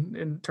 90-10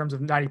 in terms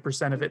of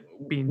 90% of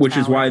it being which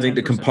is why I think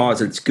the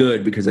composite's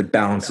good because it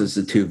balances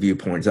the 2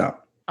 viewpoints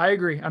out. I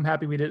agree. I'm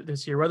happy we did it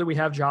this year. Whether we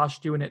have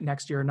Josh doing it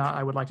next year or not,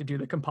 I would like to do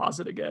the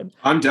composite again.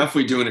 I'm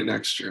definitely doing it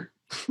next year.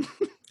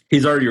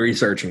 He's already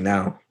researching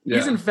now. Yeah.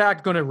 He's in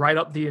fact going to write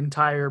up the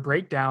entire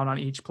breakdown on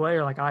each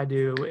player like I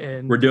do.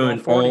 And we're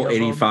doing all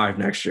 85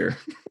 next year.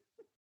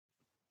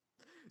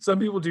 Some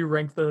people do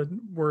rank the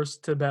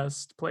worst to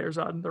best players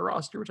on the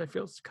roster, which I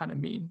feel is kind of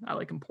mean. I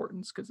like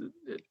importance because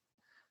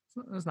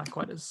it's not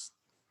quite as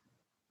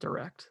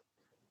direct.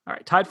 All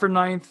right, tied for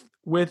 9th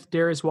with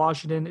Darius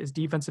Washington is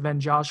defensive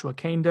end Joshua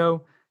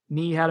Kendo.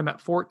 Nee had him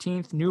at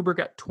 14th. Newberg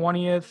at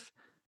 20th.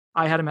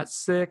 I had him at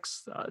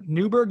 6th.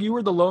 Newberg, you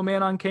were the low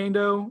man on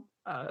Kendo.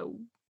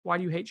 Why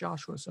do you hate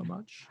Joshua so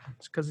much?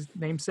 It's because his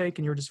namesake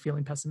and you're just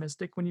feeling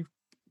pessimistic when you...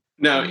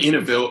 No,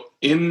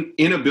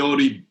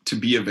 inability to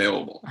be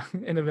available.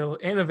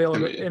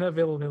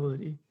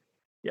 Inavailability.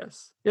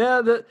 Yes.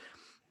 Yeah,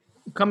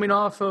 coming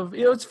off of...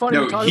 it's funny.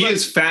 No, he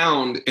has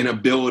found an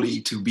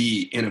ability to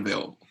be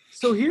unavailable.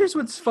 So here's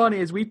what's funny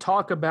is we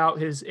talk about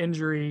his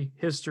injury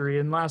history,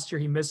 and last year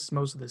he missed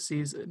most of the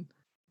season.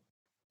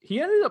 He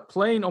ended up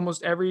playing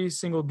almost every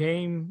single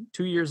game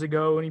 2 years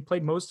ago, and he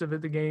played most of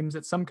the games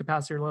at some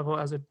capacity level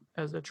as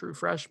a true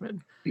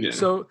freshman. Yeah.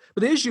 So,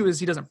 but the issue is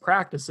he doesn't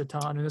practice a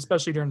ton, and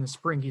especially during the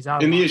spring, he's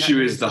out. And the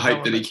issue is the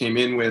hype that he came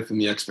in with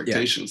and the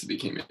expectations that he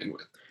came in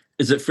with.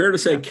 Is it fair to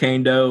say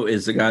Kendo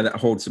is the guy that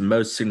holds the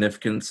most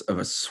significance of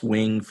a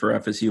swing for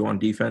FSU on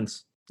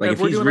defense? Like if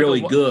he's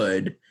really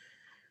good.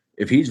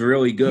 If he's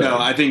really good. No,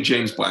 I think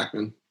James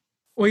Blackman.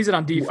 Well, he's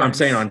on defense. I'm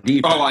saying on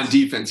defense. Oh, on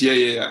defense.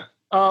 Yeah.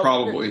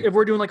 Probably. If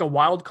we're doing like a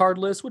wild card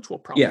list, which we'll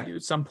probably Yeah. do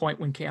at some point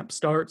when camp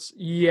starts.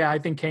 Yeah, I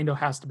think Kendo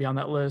has to be on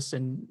that list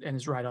and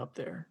is right up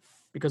there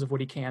because of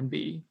what he can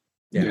be.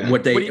 Yeah. Yeah.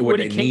 What they What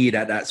he can- need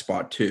at that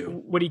spot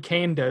too. What he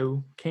can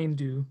do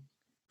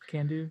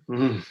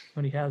Mhm.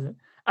 when he hasn't.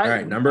 All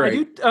right, number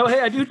 8.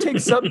 I do take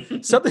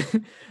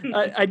something.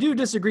 I do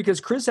disagree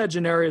because Chris had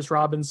Janarius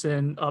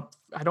Robinson up.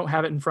 I don't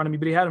have it in front of me,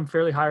 but he had him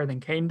fairly higher than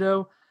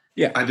Kendo.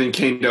 I think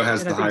Kendo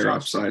has And the I think higher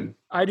Josh- upside.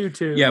 I do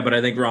too. Yeah, but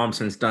I think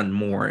Robinson's done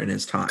more in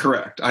his time.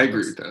 Correct. I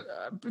agree with that.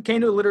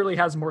 Kendo literally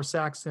has more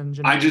sacks than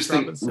Janarius I just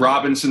think Robinson.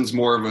 Robinson's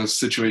more of a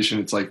situation.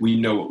 It's like, we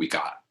know what we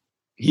got.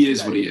 He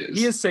is what he is.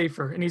 He is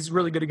safer, and he's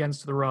really good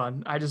against the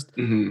run.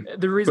 Mhm.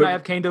 The reason But- I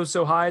have Kendo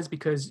so high is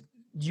because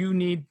you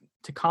need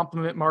to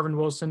complement Marvin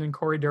Wilson and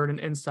Corey Durden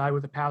inside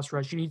with a pass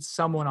rush. You need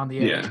someone on the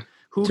edge. Yeah.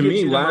 Who To gives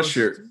me, you the last most-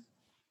 year-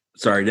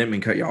 Sorry, didn't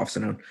mean to cut you off,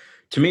 Sinon.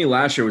 To me,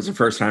 last year was the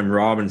first time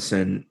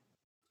Robinson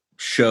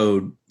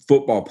showed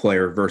football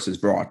player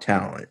versus raw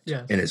talent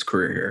Yes. in his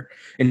career here.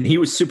 And he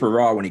was super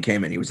raw when he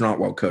came in. He was not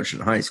well coached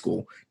in high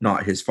school,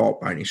 not his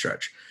fault by any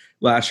stretch.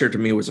 Last year, to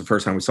me, was the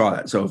first time we saw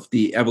that. So if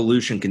the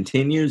evolution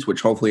continues,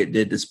 which hopefully it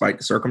did despite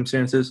the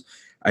circumstances,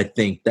 I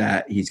think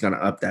that he's going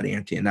to up that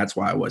ante, and that's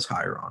why I was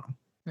higher on him.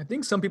 I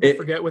think some people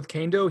forget with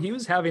Kendo, he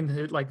was having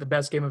the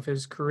best game of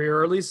his career,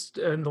 or at least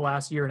in the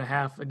last year and a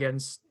half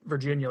against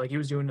Virginia. Like he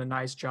was doing a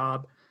nice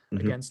job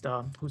against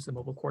who's the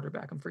mobile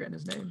quarterback? I'm forgetting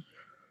his name.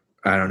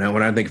 I don't know.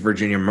 When I think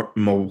Virginia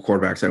mobile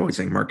quarterbacks, I always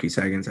think Marquise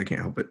Higgins. I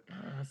can't help it.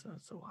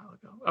 That's a while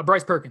ago.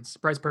 Bryce Perkins.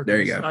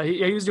 There you go.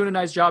 He was doing a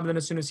nice job, and then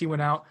as soon as he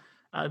went out,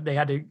 they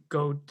had to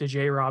go to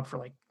J-Rob for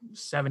like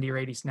 70 or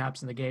 80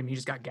 snaps in the game. He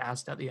just got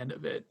gassed at the end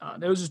of it.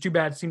 It was just too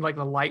bad. It seemed like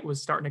the light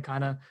was starting to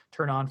kind of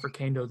turn on for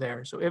Kendo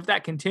there. So if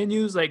that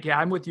continues,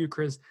 I'm with you,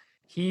 Chris.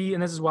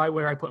 And this is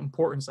where I put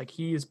importance,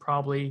 he is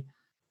probably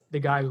the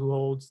guy who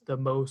holds the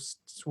most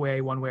sway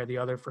one way or the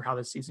other for how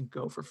this season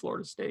go for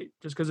Florida State,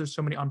 just because there's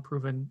so many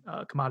unproven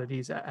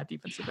commodities at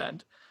defensive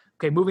end.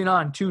 Okay, moving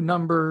on to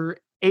number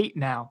 8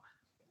 now.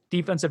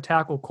 Defensive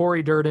tackle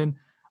Corey Durden.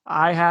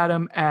 I had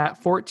him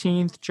at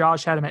 14th.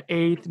 Josh had him at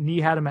 8th.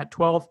 Nee had him at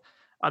 12th.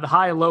 The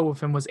high and low of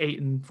him was 8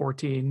 and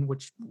 14,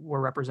 which we're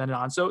represented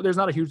on. So there's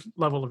not a huge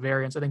level of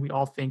variance. I think we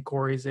all think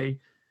Corey's a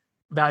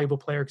valuable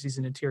player because he's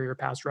an interior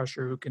pass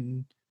rusher who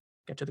can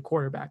get to the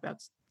quarterback.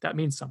 That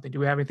means something. Do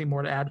we have anything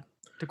more to add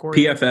to Corey?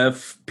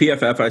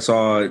 PFF, I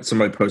saw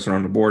somebody posted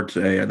on the board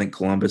today, I think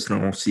Columbus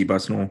Null,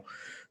 C-Bus Null,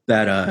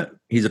 that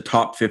he's a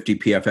top 50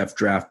 PFF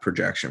draft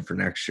projection for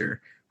next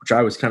year, which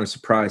I was kind of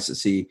surprised to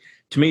see.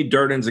 To me,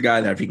 Durden's a guy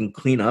that if he can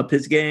clean up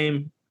his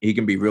game, he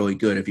can be really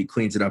good if he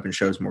cleans it up and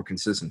shows more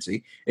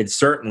consistency. It's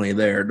certainly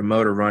there. The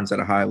motor runs at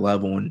a high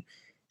level, and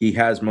he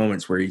has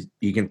moments where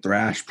he can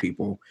thrash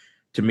people.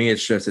 To me,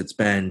 it's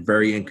been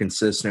very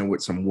inconsistent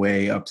with some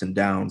way ups and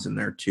downs in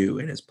there too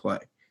in his play.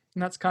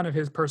 And that's kind of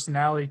his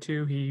personality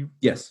too. He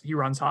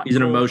runs hot. He's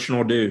an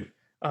emotional dude.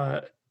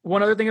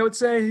 One other thing I would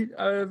say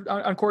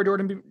on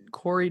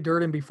Corey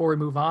Durden before we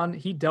move on,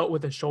 he dealt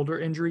with a shoulder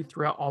injury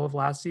throughout all of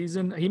last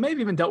season. He may have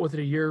even dealt with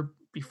it a year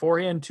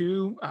beforehand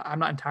too. I'm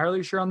not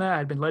entirely sure on that.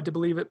 I've been led to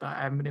believe it, but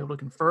I haven't been able to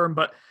confirm.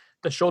 But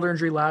the shoulder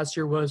injury last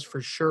year was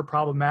for sure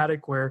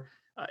problematic, where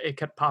it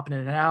kept popping in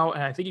and out.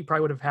 And I think he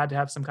probably would have had to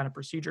have some kind of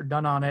procedure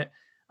done on it.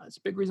 It's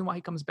a big reason why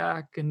he comes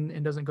back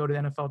and doesn't go to the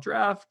NFL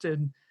draft.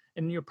 And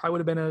probably would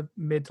have been a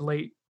mid to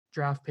late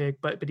draft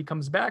pick, but he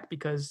comes back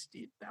because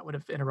that would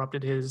have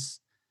interrupted his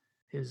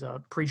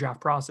pre-draft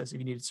process if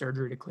he needed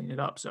surgery to clean it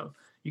up. So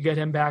you get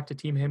him back to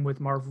team him with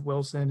Marv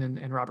Wilson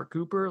and Robert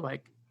Cooper.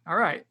 All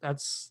right,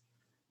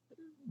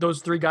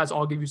 those 3 guys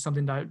all give you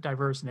something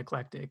diverse and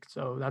eclectic.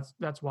 So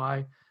that's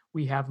why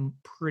we have him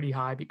pretty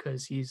high,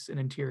 because he's an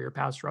interior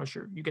pass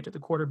rusher. You get to the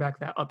quarterback,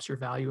 that ups your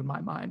value in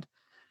my mind.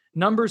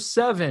 Number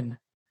 7.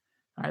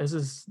 All right, this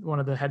is one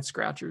of the head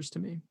scratchers to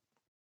me.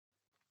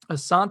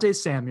 Asante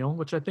Samuel,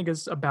 which I think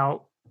is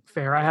about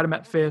fair. I had him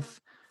at 5th.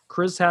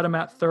 Chris had him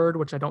at 3rd,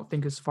 which I don't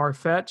think is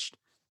far-fetched.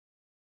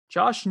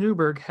 Josh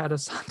Newberg had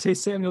Asante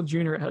Samuel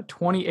Jr. at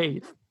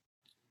 28th.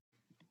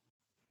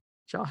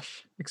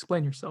 Josh,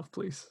 explain yourself,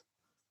 please.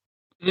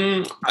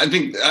 I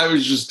think I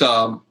was just...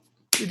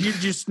 Did you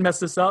just mess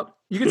this up?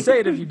 You can say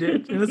it if you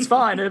did, and it's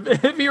fine.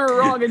 If you were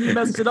wrong and you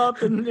messed it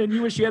up and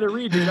you wish you had a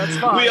redo, that's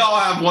fine. We all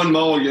have one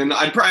mulligan.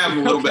 I'd probably have him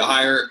a little bit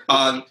higher.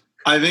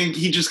 I think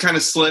he just kind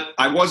of slipped.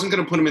 I wasn't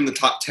going to put him in the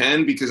top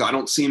 10 because I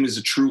don't see him as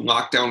a true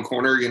lockdown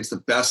corner against the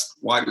best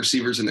wide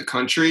receivers in the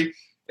country.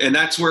 And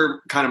that's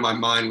where kind of my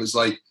mind was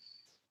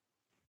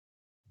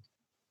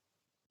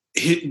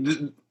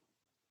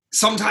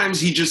sometimes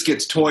he just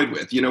gets toyed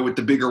with, with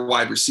the bigger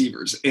wide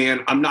receivers.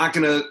 And I'm not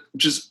going to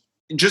just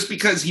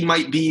because he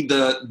might be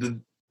the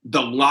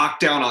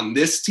lockdown on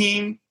this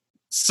team,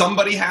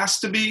 somebody has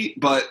to be.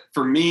 But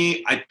for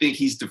me, I think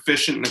he's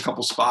deficient in a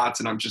couple spots,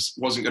 and I just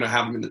wasn't going to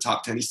have him in the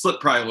top 10. He slipped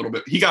probably a little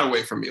bit. He got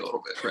away from me a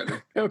little bit,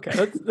 Brendan. Okay,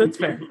 that's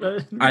fair.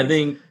 I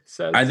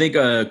think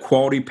a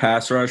quality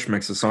pass rush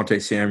makes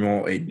Asante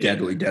Samuel a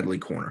deadly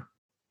corner.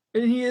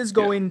 And he is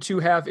going to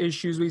have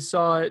issues. We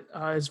saw it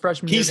his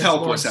freshman year. He's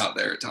helpless out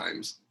there at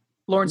times.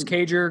 Lawrence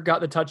Cager got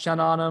the touchdown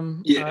on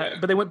him. Yeah.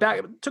 But they went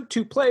back, took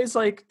 2 plays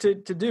to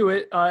do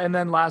it. And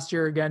then last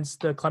year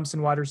against the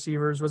Clemson wide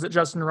receivers, was it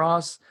Justin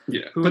Ross?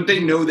 Yeah, but they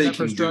know they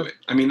can do it.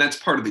 I mean, that's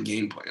part of the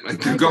game plan.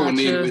 Like they're going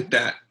in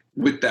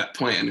with that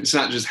plan. It's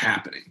not just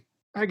happening.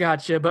 I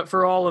gotcha. But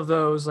for all of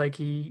those, like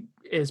he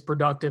is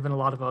productive in a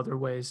lot of other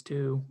ways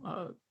too.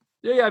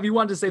 Yeah, if you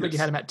wanted to say that you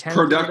had him at 10.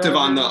 Productive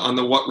on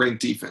the what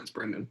ranked defense,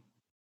 Brendan?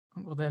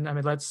 Well, then, I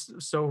mean,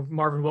 so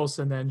Marvin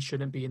Wilson then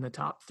shouldn't be in the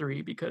top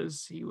 3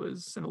 because he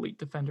was an elite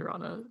defender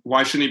on a.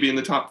 Why shouldn't he be in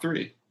the top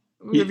 3?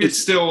 It's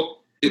still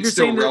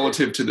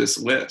relative to this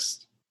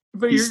list.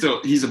 But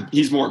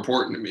he's more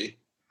important to me.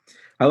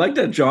 I like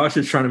that Josh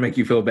is trying to make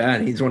you feel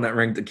bad. He's the one that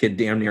ranked the kid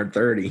damn near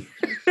 30.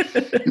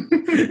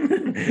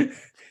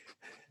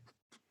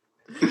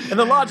 And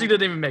the logic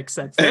didn't even make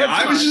sense. Hey,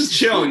 I was just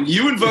chilling.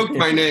 You invoked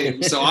my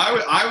name, so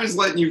I was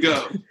letting you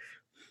go.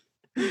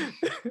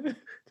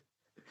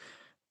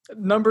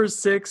 Number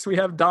 6, we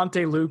have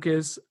Dante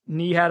Lucas.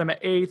 Nee had him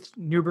at 8th,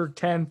 Newberg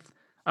 10th.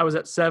 I was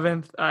at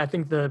 7th. I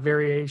think the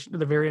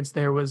variance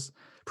there was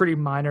pretty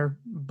minor.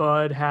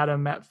 Bud had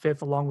him at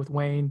 5th along with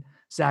Wayne.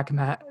 Zach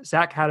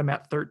had him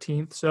at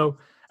 13th. So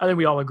I think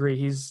we all agree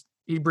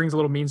he brings a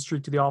little mean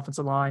streak to the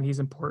offensive line. He's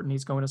important.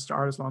 He's going to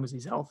start as long as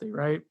he's healthy,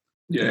 right?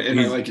 Yeah, and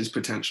I like his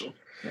potential.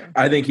 Yeah.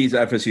 I think he's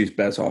FSU's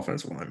best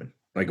offensive lineman.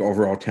 Like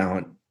overall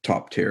talent,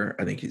 top tier.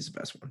 I think he's the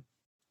best one.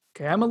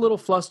 Okay, I'm a little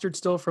flustered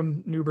still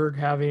from Newberg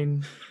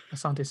having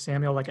Asante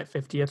Samuel like at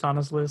 50th on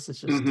his list.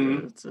 It's just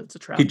it's a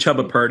trap. He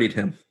Chubba Purdy'd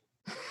him.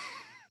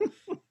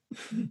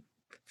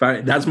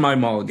 Fine, that's my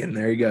mulligan.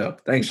 There you go.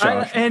 Thanks,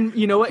 Josh. And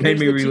you know what? Made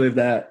me relive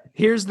that.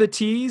 Here's the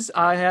tease.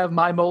 I have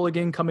my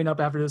mulligan coming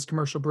up after this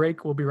commercial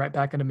break. We'll be right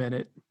back in a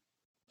minute.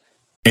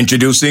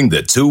 Introducing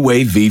the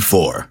Two-Way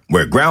V4,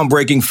 where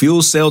groundbreaking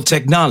fuel cell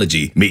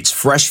technology meets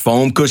fresh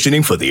foam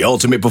cushioning for the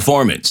ultimate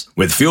performance.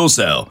 With Fuel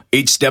Cell,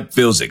 each step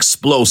feels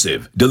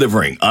explosive,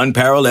 delivering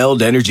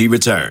unparalleled energy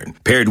return.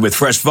 Paired with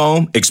fresh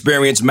foam,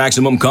 experience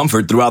maximum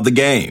comfort throughout the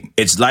game.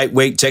 Its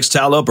lightweight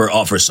textile upper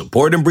offers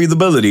support and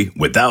breathability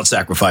without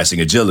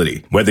sacrificing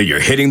agility. Whether you're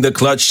hitting the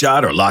clutch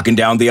shot or locking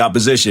down the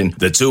opposition,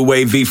 the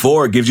Two-Way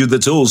V4 gives you the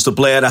tools to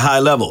play at a high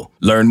level.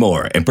 Learn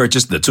more and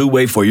purchase the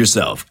Two-Way for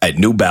yourself at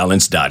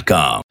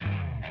newbalance.com.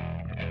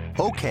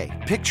 Okay,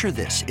 picture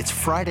this. It's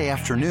Friday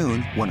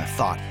afternoon when a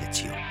thought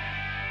hits you.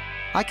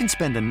 I can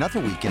spend another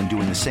weekend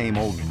doing the same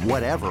old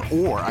whatever,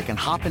 or I can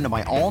hop into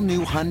my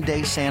all-new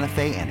Hyundai Santa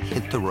Fe and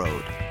hit the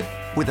road.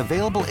 With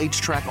available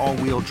H-Track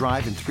all-wheel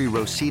drive and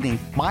 3-row seating,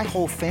 my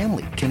whole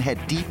family can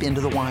head deep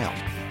into the wild.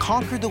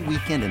 Conquer the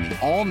weekend in the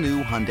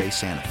all-new Hyundai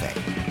Santa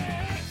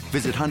Fe.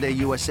 Visit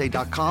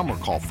HyundaiUSA.com or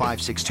call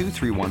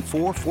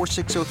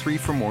 562-314-4603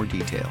 for more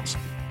details.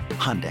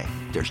 Hyundai,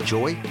 there's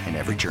joy in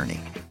every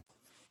journey.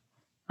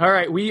 All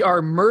right, we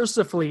are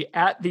mercifully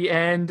at the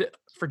end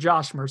for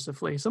Josh.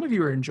 Mercifully, some of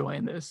you are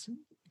enjoying this.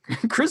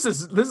 This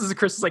is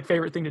Chris's like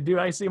favorite thing to do.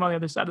 I see him on the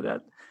other side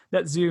of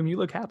that Zoom. You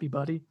look happy,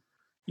 buddy.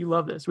 You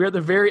love this. We're at the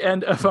very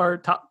end of our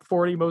top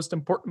 40 most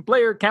important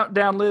player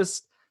countdown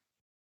list.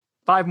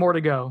 5 more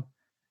to go.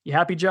 You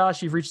happy,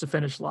 Josh? You've reached the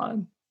finish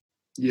line.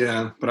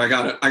 Yeah, but I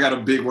got a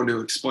big one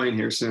to explain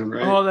here soon,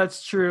 right? Oh,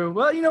 that's true.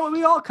 Well, you know what?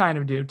 We all kind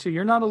of do too.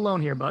 You're not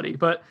alone here, buddy.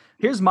 But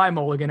here's my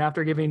mulligan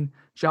after giving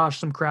Josh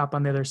some crap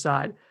on the other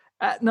side.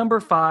 At number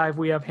 5,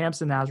 we have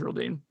Hamsah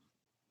Nasirildeen.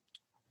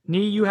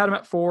 Nee, you had him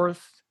at 4th.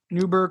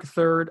 Newberg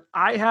 3rd.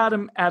 I had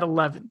him at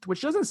 11th,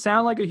 which doesn't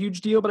sound like a huge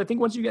deal, but I think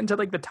once you get into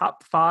like the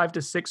top 5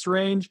 to 6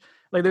 range,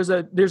 like there's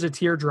a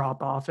tier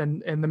drop off,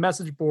 and the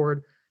message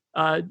board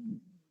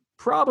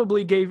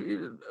probably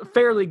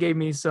gave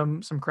me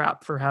some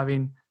crap for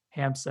having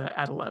Hamsah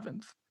at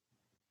 11th.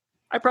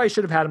 I probably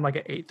should have had him like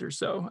at 8th or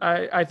so.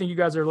 I think you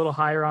guys are a little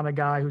higher on a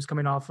guy who's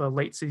coming off a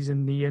late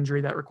season knee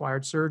injury that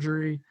required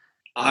surgery.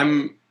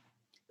 I'm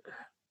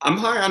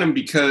high on him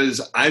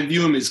because I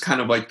view him as kind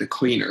of like the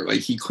cleaner. Like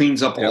he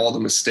cleans up all the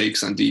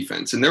mistakes on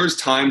defense. And there was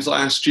times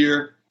last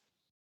year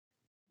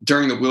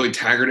during the Willie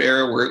Taggart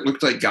era where it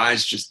looked like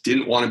guys just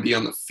didn't want to be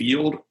on the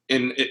field.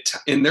 And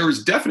there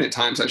was definite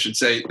times, I should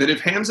say, that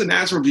if Hamsah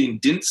Nasirildeen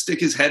didn't stick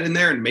his head in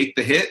there and make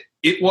the hit,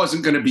 it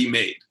wasn't going to be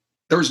made.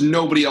 There was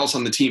nobody else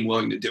on the team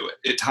willing to do it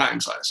at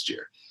times last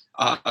year.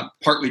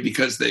 Partly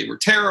because they were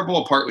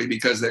terrible, partly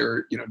because they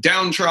were,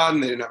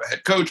 downtrodden. They didn't have a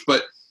head coach,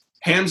 but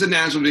Hamsah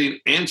Nasirildeen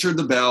answered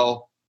the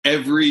bell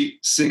every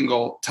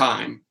single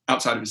time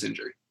outside of his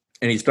injury.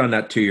 And he's done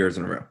that 2 years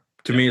in a row.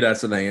 To me,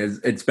 that's the thing.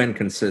 It's been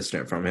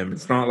consistent from him.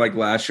 It's not like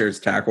last year's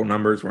tackle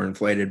numbers were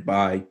inflated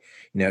by,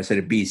 say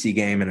a BC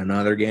game and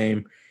another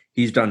game.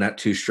 He's done that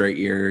 2 straight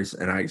years,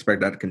 and I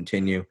expect that to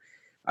continue.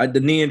 The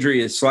knee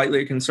injury is slightly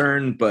a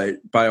concern,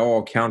 but by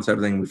all accounts,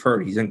 everything we've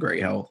heard, he's in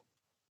great health.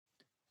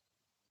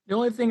 The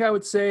only thing I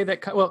would say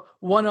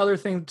one other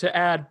thing to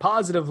add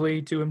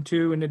positively to him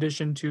too, in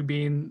addition to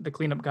being the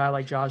cleanup guy,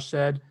 like Josh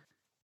said,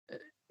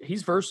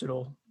 he's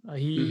versatile.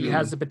 He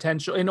has the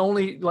potential, and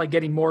only like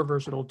getting more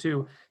versatile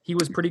too. He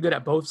was pretty good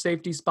at both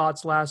safety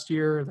spots last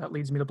year. That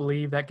leads me to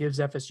believe that gives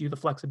FSU the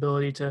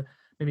flexibility to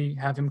maybe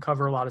have him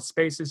cover a lot of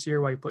space this year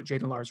while you put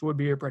Jaden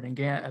Lars-Woodby or Brendan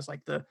Gant as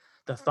like the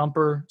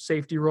thumper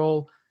safety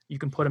role. You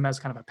can put him as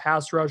kind of a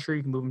pass rusher.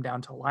 You can move him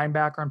down to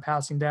linebacker on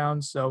passing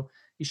downs. So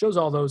he shows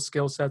all those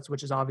skill sets,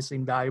 which is obviously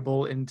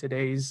invaluable in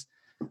today's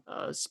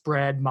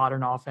spread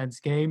modern offense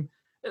game.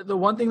 The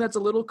one thing that's a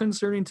little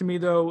concerning to me,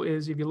 though,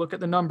 is if you look at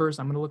the numbers,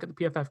 I'm going to look at the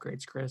PFF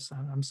grades, Chris.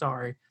 I'm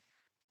sorry.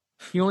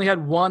 He only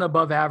had one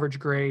above average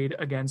grade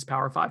against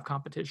Power 5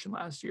 competition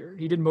last year.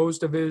 He did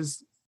most of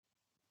his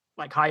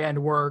like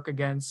high-end work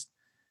against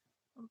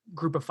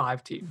group of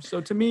 5 teams.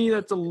 So to me,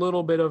 that's a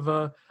little bit of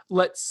a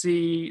let's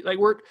see. Like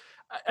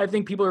I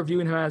think people are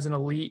viewing him as an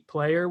elite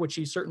player, which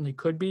he certainly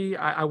could be.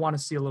 I want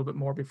to see a little bit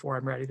more before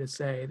I'm ready to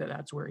say that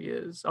that's where he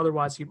is.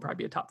 Otherwise, he'd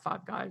probably be a top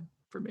 5 guy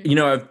for me. You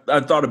know,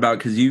 I've thought about,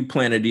 because you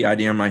planted the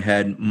idea in my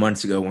head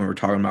months ago when we were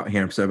talking about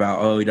Hampson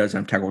about, he doesn't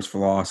have tackles for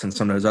loss and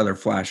some of those other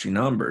flashy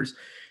numbers.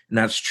 And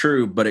that's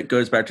true, but it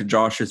goes back to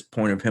Josh's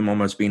point of him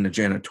almost being the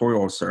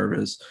janitorial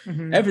service.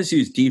 Mm-hmm.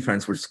 FSU's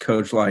defense was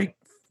coached like,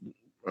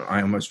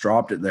 I almost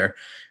dropped it there.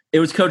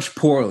 It was coached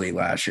poorly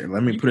last year.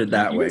 Let me put it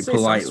that way, say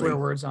politely. Some swear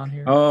words on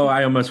here. Oh,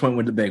 I almost went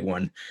with the big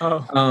one.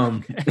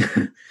 Oh,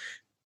 okay.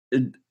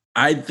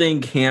 I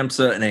think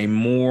Hamsa in a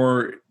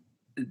more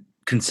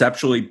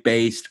conceptually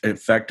based,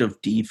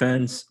 effective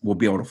defense will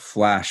be able to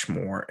flash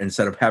more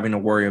instead of having to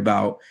worry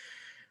about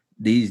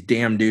these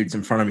damn dudes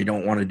in front of me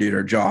don't want to do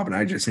their job, and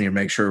I just need to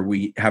make sure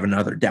we have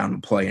another down to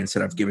play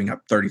instead of giving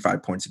up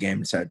 35 points a game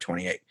instead of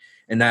 28.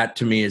 And that,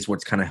 to me, is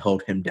what's kind of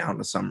held him down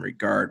to some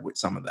regard with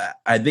some of that.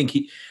 I think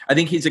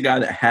he's a guy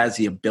that has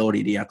the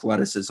ability, the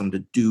athleticism to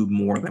do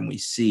more than we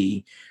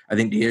see. I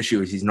think the issue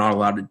is he's not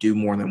allowed to do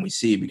more than we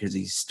see because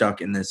he's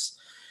stuck in this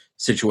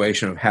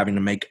situation of having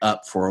to make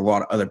up for a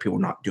lot of other people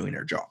not doing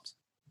their jobs.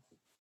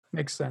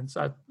 Makes sense.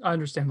 I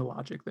understand the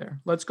logic there.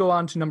 Let's go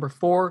on to number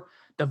 4,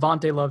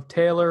 Devontae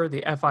Love-Taylor,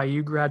 the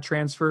FIU grad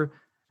transfer.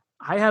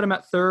 I had him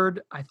at 3rd.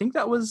 I think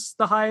that was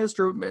the highest,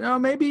 or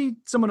maybe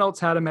someone else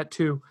had him at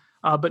 2.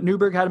 But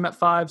Newberg had him at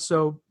 5,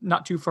 so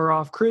not too far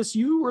off. Chris,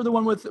 you were the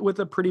one with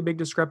a pretty big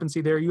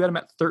discrepancy there. You had him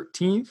at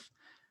 13th.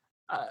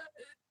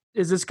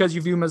 Is this because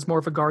you view him as more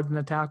of a guard than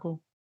a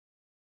tackle?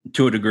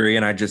 To a degree,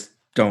 and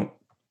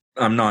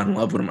I'm not in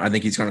love with him. I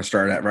think he's going to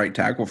start at right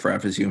tackle for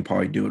FSU and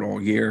probably do it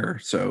all year.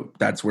 So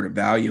that's where the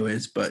value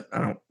is, but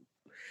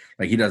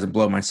he doesn't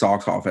blow my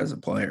socks off as a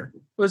player.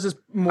 Was this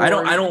more? I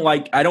don't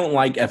like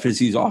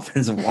FSU's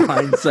offensive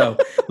line. So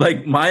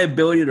my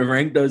ability to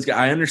rank those guys,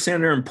 I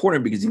understand they're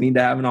important because you need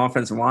to have an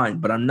offensive line,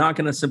 but I'm not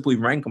going to simply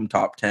rank them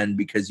top 10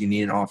 because you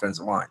need an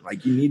offensive line.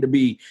 You need to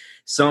be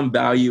some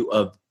value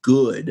of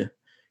good,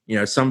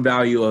 some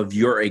value of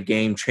you're a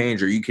game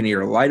changer. You can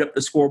either light up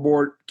the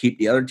scoreboard, keep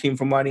the other team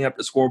from lighting up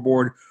the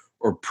scoreboard,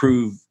 or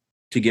prove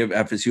to give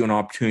FSU an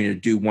opportunity to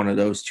do one of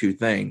those two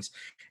things.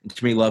 And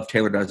to me,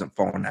 Love-Taylor doesn't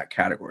fall in that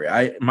category.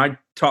 My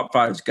top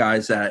 5 is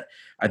guys that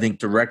I think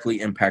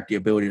directly impact the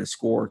ability to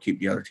score,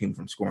 keep the other team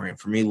from scoring. And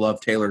for me,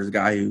 Love-Taylor is a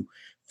guy who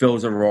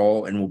fills a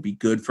role and will be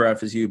good for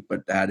FSU,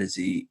 but that is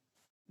the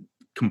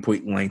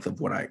complete length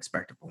of what I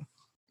expect of him.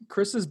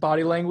 Chris's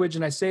body language,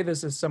 and I say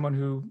this as someone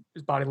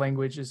whose body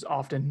language is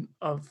often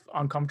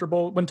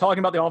uncomfortable. When talking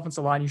about the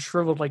offensive line, you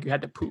shriveled like you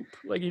had to poop.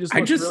 You just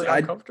looked really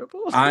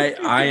uncomfortable.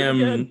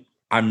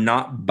 I'm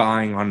not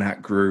buying on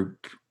that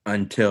group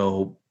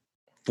until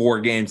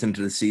 4 games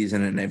into the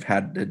season, and they've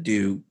had to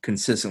do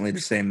consistently the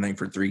same thing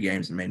for 3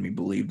 games and made me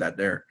believe that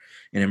they're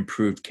an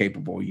improved,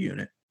 capable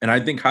unit. And I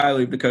think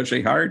highly of the coach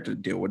they hired to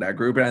deal with that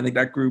group, and I think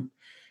that group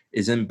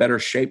is in better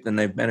shape than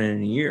they've been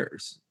in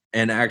years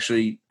and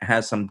actually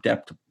has some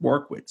depth to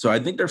work with. So I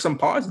think there's some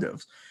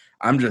positives.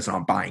 I'm just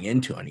not buying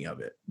into any of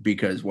it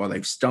because,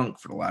 they've stunk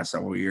for the last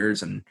several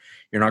years, and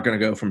you're not going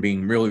to go from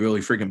being really, really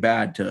freaking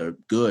bad to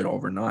good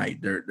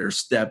overnight. There's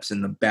steps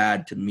in the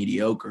bad to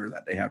mediocre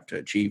that they have to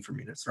achieve for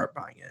me to start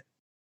buying it.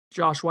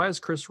 Josh, why is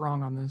Chris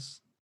wrong on this?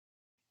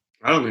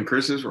 I don't think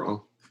Chris is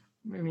wrong.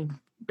 I mean,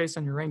 based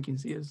on your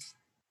rankings, he is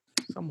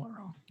somewhat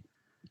wrong.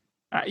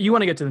 You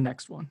want to get to the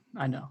next one.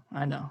 I know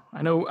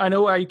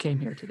why you came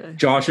here today.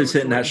 Josh is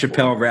hitting that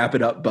Chappelle wrap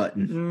it up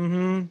button.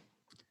 Mm-hmm.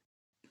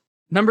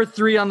 Number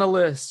 3 on the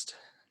list.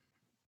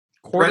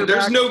 Hold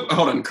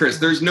on, Chris.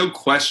 There's no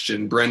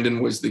question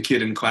Brendan was the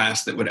kid in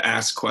class that would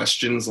ask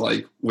questions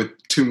with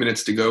 2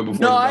 minutes to go before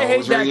the bell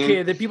was ringing. No, I hate that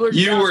kid. That people are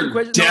you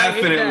were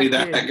definitely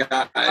that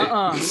guy.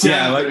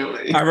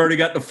 Yeah, I've already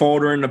got the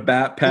folder in the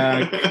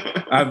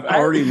backpack. I've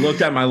already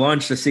looked at my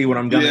lunch to see what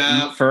I'm going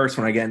to eat first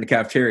when I get in the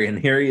cafeteria. And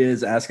here he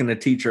is asking the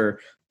teacher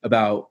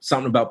about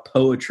something about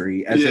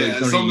poetry as though he's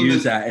going to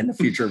use that in the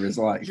future of his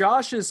life.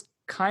 Josh is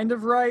kind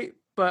of right,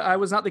 but I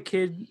was not the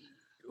kid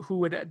who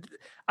would.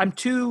 I'm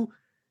too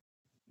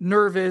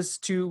nervous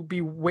to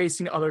be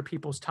wasting other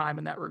people's time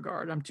in that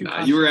regard. I'm too.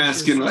 You were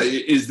asking,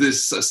 is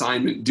this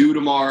assignment due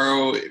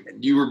tomorrow?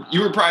 You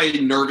were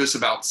probably nervous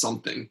about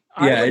something.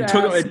 Yeah,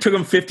 it took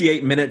him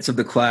 58 minutes of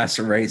the class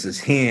to raise his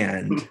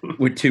hand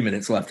with 2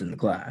 minutes left in the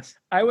class.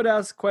 I would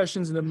ask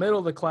questions in the middle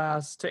of the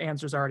class to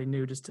answers I already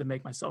knew just to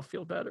make myself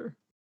feel better.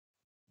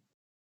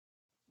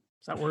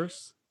 Is that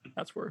worse?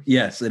 That's worse.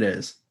 Yes, it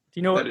is. Do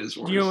you know That is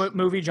Do you know what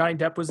movie Johnny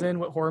Depp was in?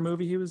 What horror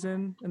movie he was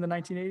in the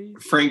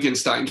 1980s?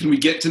 Frankenstein. Can we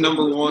get to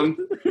number 1?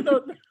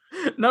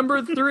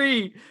 Number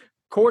 3,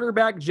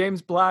 quarterback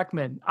James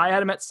Blackman. I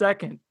had him at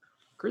 2nd.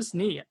 Chris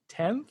Nee at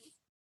 10th.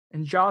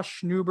 And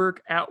Josh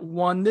Newberg at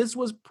 1. This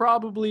was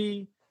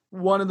probably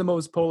one of the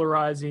most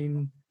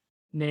polarizing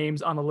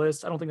names on the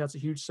list. I don't think that's a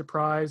huge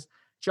surprise.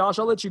 Josh,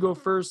 I'll let you go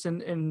first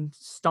and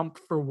stump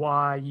for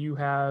why you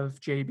have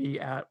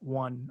JB at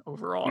 1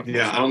 overall.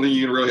 Yeah, I don't think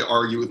you can really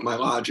argue with my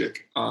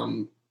logic.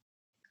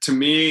 To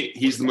me,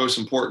 he's the most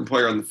important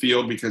player on the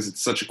field because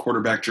it's such a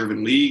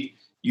quarterback-driven league.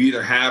 You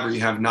either have or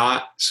you have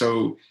not.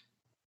 So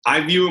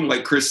I view him,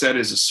 like Chris said,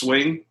 as a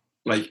swing.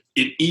 Like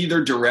in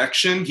either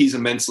direction, he's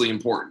immensely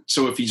important.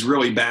 So if he's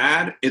really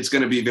bad, it's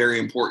going to be very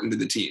important to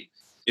the team.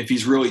 If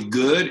he's really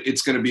good,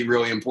 it's going to be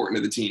really important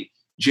to the team.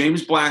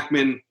 James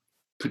Blackman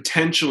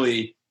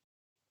potentially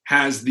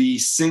has the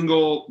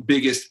single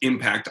biggest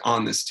impact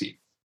on this team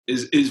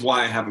is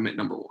why I have him at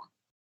number 1.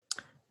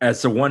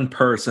 As the one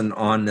person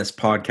on this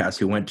podcast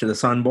who went to the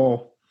Sun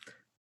Bowl,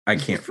 I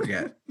can't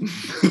forget.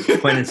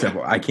 Plain and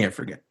simple, I can't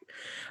forget.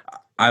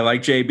 I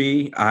like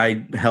JB.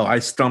 I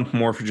stumped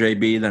more for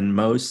JB than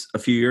most a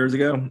few years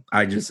ago.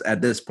 I just,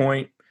 at this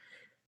point,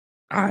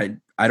 I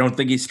don't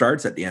think he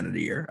starts at the end of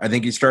the year. I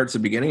think he starts at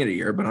the beginning of the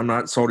year, but I'm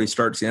not sold he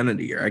starts the end of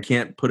the year. I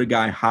can't put a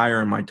guy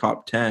higher in my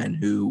top 10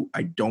 who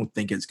I don't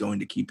think is going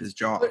to keep his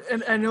job.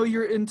 And I know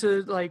you're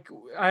into, like,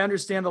 I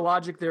understand the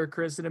logic there,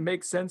 Chris, and it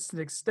makes sense to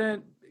an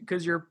extent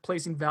because you're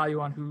placing value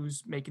on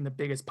who's making the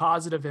biggest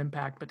positive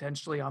impact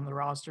potentially on the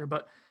roster.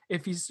 But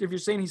if you're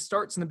saying he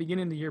starts in the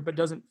beginning of the year but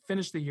doesn't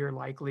finish the year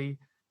likely,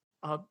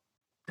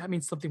 that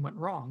means something went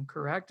wrong,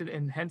 correct?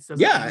 And hence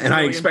doesn't. Yeah, and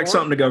I expect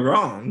something to go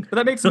wrong. But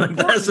that makes him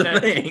important. That's the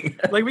thing.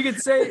 Like we could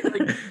say,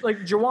 like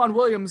Jawan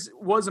Williams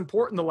was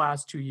important the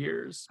last 2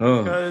 years.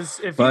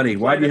 Because if buddy,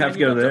 why do you have to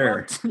go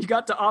there? You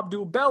got to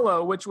Abdul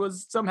Bello, which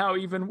was somehow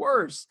even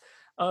worse.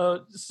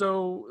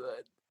 So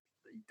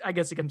I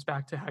guess it comes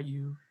back to how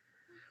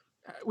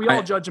we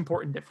all judge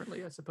important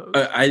differently, I suppose.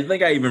 I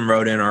think I even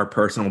wrote in our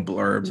personal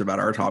blurbs about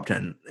our top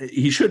 10.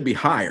 He should be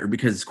higher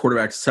because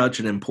quarterback's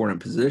such an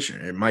important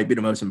position. It might be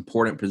the most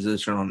important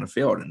position on the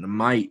field, and the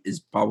might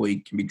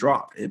can be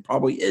dropped. It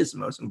probably is the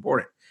most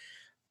important.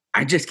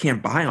 I just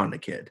can't buy on the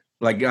kid.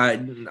 Like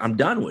I'm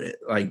done with it.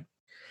 Like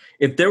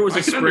if there was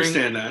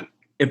understand that.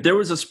 If there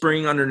was a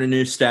spring under the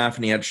new staff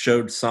and he had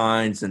showed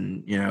signs,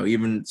 and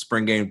even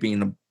spring game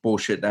being the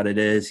bullshit that it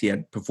is, he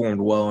had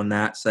performed well in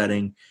that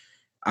setting,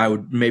 I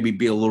would maybe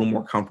be a little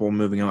more comfortable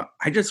moving on.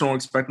 I just don't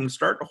expect him to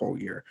start the whole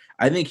year.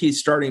 I think he's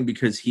starting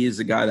because he is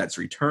the guy that's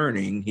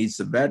returning. He's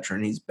the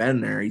veteran. He's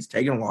been there. He's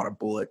taken a lot of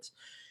bullets.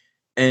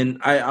 And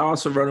I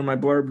also wrote in my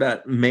blurb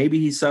that maybe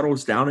he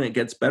settles down and it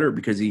gets better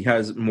because he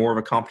has more of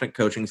a competent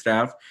coaching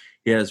staff.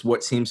 He has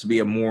what seems to be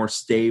a more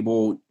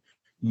stable,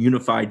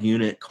 unified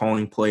unit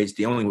calling plays,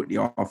 dealing with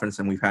the offense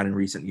than we've had in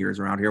recent years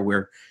around here,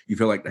 where you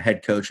feel like the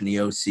head coach and the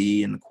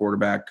OC and the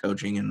quarterback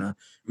coaching and the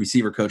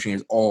receiver coaching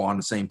is all on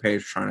the same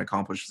page trying to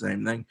accomplish the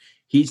same thing.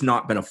 He's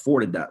not been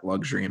afforded that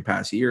luxury in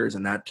past years,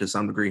 and that to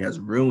some degree has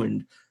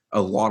ruined a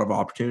lot of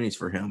opportunities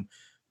for him.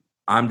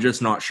 I'm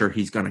just not sure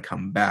he's going to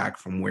come back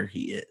from where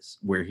he is,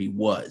 where he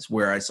was,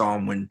 where I saw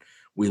him when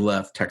we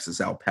left Texas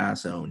El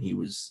Paso, and he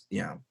was,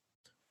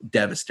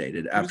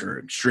 devastated after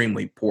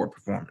extremely poor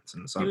performance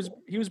in the summer.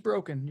 He was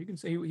broken. You can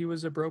say he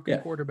was a broken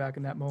quarterback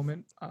in that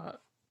moment.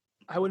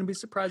 I wouldn't be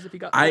surprised if he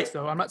got fixed,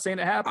 though. I'm not saying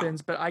it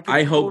happens, but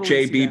I hope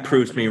totally JB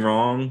proves me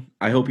wrong.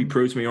 I hope he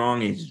proves me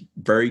wrong. He's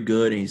very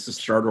good, and he's the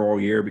starter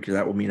all year because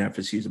that will mean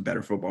FSU is a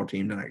better football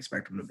team than I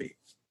expect him to be.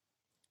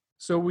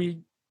 So we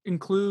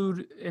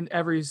include in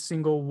every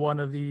single one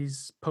of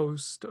these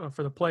posts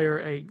for the player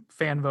a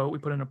fan vote. We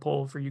put in a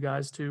poll for you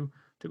guys to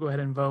go ahead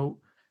and vote.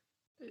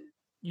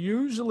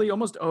 Usually,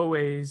 almost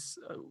always,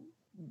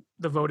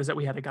 the vote is that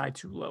we had a guy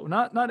too low.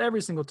 Not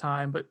every single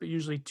time, but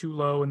usually too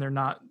low, and they're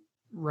not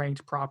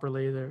ranked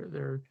properly.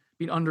 They're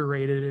being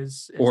underrated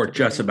or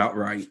just about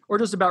right. Or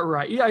just about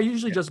right. Yeah,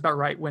 usually just about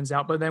right wins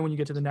out. But then when you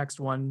get to the next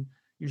one,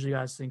 usually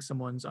guys think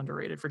someone's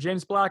underrated. For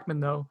James Blackman,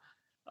 though,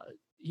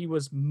 he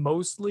was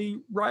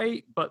mostly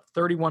right, but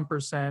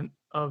 31%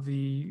 of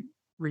the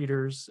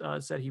readers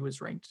said he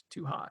was ranked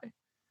too high.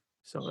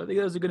 So I think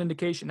that was a good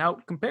indication. Now,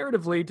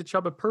 comparatively to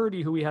Chubba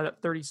Purdy, who we had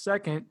at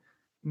 32nd,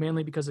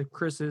 mainly because of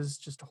Chris's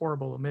just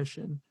horrible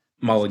omission.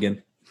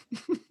 Mulligan.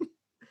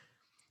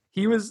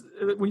 He was,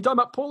 when you talk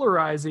about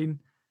polarizing,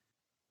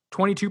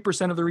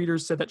 22% of the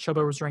readers said that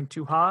Chubba was ranked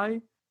too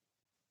high,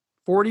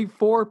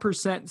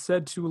 44%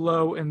 said too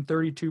low, and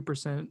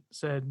 32%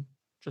 said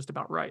just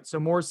about right. So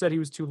more said he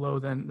was too low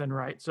than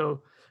right.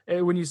 So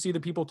when you see the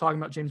people talking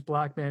about James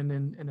Blackman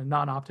in a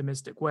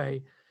non-optimistic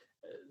way,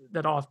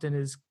 that often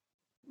is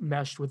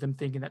meshed with them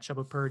thinking that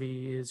Chubba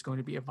Purdy is going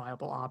to be a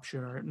viable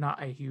option or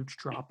not a huge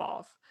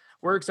drop-off.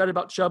 We're excited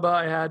about Chubba.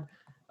 I had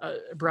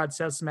Brad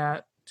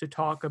Sesmat to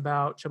talk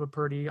about Chubba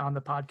Purdy on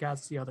the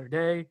podcast the other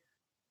day. I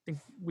think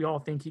we all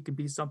think he could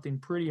be something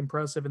pretty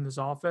impressive in this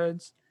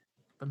offense.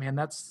 But, man,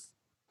 that's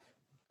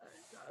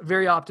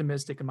very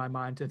optimistic in my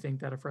mind to think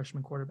that a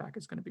freshman quarterback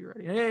is going to be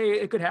ready. And hey,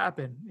 it could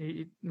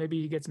happen.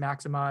 Maybe he gets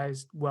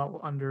maximized well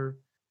under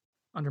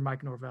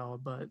Mike Norvell,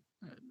 but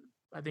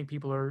I think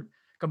people are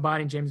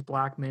combining James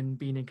Blackman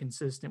being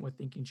inconsistent with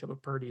thinking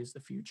Chubba Purdy is the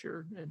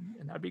future.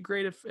 And that'd be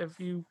great if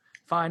you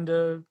find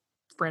a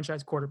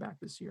franchise quarterback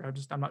this year.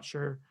 I'm not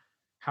sure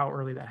how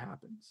early that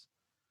happens.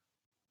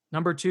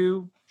 Number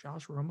 2,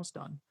 Josh, we're almost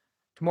done.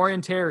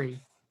 Tamorrion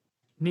Terry.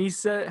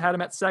 Nisa had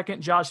him at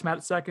second. Josh had him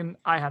at second.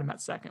 I had him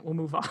at second. We'll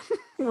move on.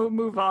 We'll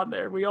move on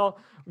there. We all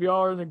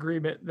are in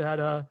agreement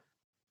that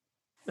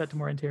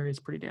Tamorrion Terry is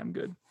pretty damn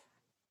good.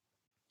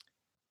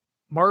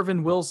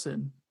 Marvin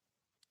Wilson.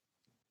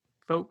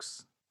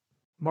 Folks,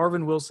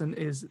 Marvin Wilson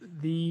is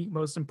the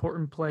most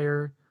important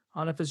player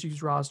on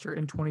FSU's roster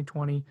in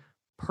 2020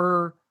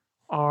 per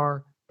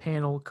our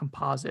panel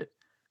composite.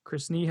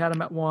 Chris Nee had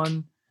him at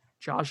 1.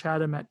 Josh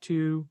had him at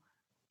 2.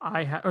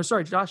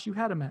 Josh, you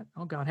had him at,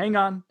 oh God, hang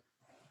on.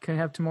 Can I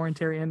have Tamorrion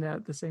Terry in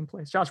at the same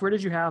place? Josh, where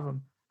did you have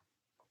him?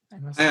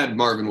 I had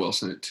Marvin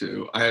Wilson at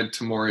 2. I had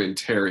Tamorrion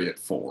Terry at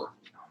 4.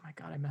 Oh my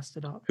God, I messed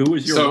it up. Who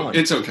was your one?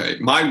 It's okay.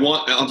 My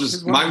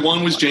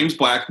 1 was James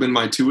Blackman.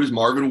 My 2 was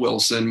Marvin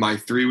Wilson. My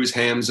 3 was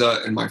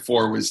Hamza, and my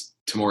 4 was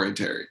Tamorrion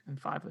Terry. And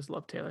 5 was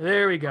Love Taylor.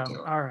 There we go.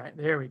 All right,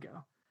 there we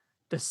go.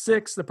 The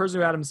 6, the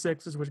person who had him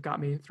 6 is what got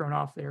me thrown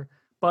off there.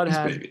 Bud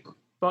had,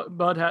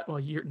 well,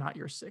 you're not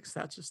your 6.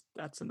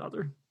 That's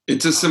another.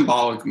 It's a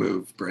symbolic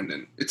move,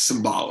 Brendan. It's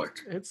symbolic.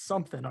 It's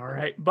something, all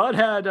right. Bud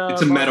had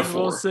it's a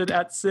metaphor. Wilson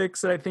at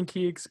 6, and I think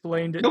he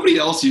explained it. Nobody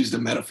else used a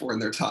metaphor in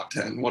their top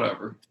 10.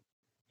 Whatever.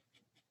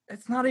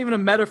 It's not even a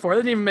metaphor. It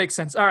doesn't even make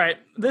sense. All right,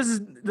 this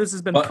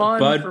has been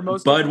fun for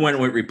most. Bud went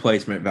with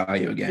replacement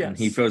value again. Yes.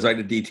 He feels like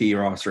the DT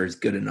roster is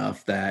good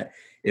enough that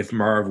if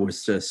Marv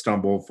was to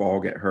stumble, fall,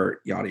 get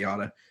hurt, yada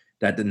yada,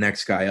 that the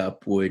next guy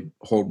up would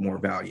hold more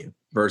value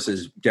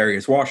versus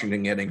Darius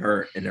Washington getting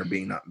hurt and there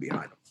being nothing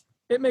behind him.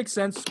 It makes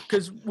sense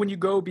because when you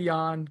go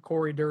beyond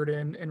Corey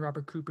Durden and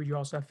Robert Cooper, you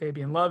also have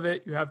Fabian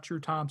Lovett, you have Drew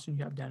Thompson,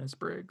 you have Dennis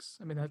Briggs.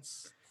 I mean,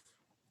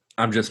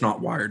 I'm just not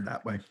wired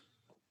that way.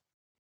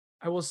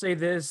 I will say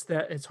this,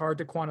 that it's hard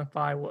to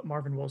quantify what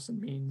Marvin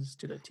Wilson means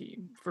to the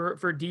team.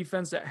 For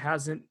defense that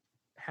hasn't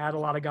had a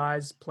lot of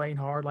guys playing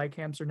hard like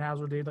Hamster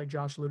Nazar did, like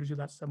Josh alluded to,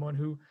 that's someone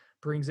who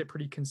brings it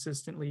pretty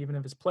consistently, even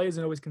if his play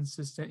isn't always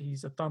consistent.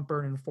 He's a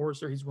thumper and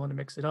enforcer. He's willing to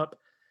mix it up.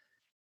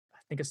 I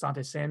think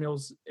Asante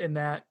Samuel's in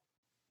that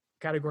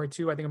category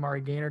too. I think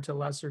Amari Gaynor to a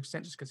lesser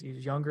extent, just because he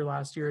was younger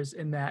last year, is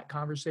in that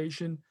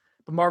conversation.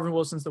 But Marvin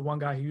Wilson's the one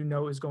guy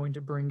who is going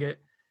to bring it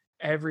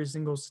every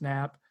single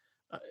snap,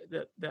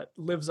 that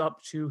lives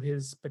up to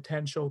his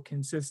potential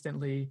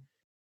consistently.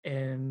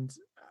 And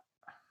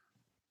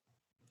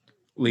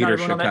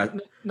leadership.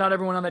 Not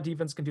everyone on that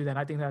defense can do that.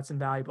 I think that's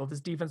invaluable. If this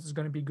defense is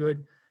going to be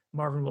good,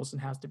 Marvin Wilson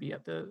has to be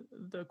at the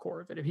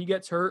core of it. If he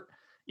gets hurt,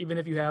 even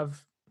if you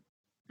have,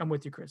 I'm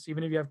with you, Chris,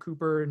 even if you have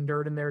Cooper and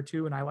Durden there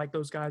too, and I like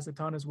those guys a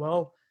ton as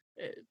well,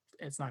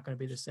 it's not going to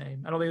be the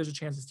same. I don't think there's a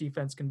chance this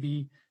defense can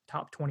be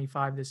top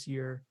 25 this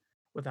year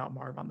without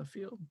Marv on the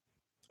field.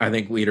 I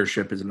think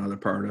leadership is another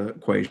part of the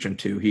equation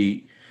too.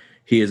 He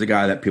is a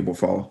guy that people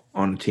follow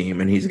on the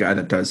team, and he's a guy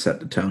that does set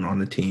the tone on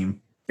the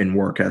team in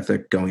work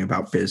ethic, going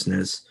about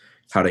business,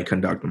 how they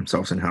conduct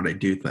themselves and how they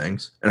do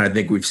things. And I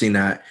think we've seen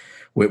that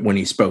when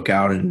he spoke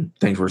out and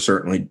things were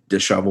certainly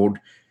disheveled.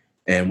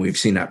 And we've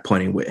seen that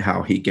plenty with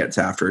how he gets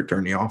after it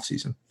during the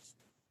offseason.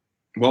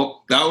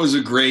 Well, that was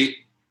a great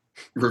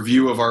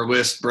review of our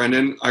list,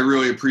 Brendan. I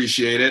really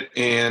appreciate it.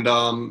 And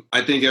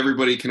I think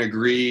everybody can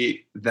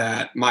agree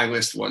that my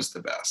list was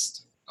the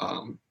best.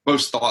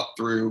 Most thought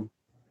through.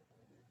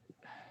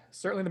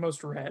 Certainly the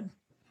most read.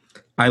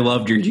 I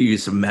loved your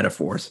use of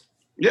metaphors.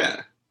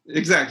 Yeah,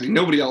 exactly.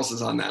 Nobody else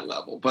is on that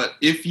level. But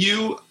if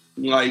you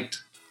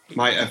liked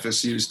my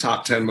FSU's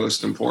top 10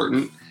 most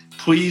important,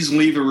 please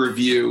leave a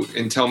review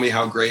and tell me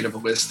how great of a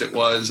list it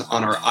was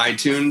on our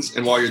iTunes.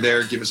 And while you're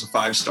there, give us a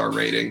 5-star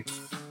rating.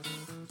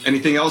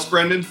 Anything else,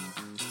 Brendan?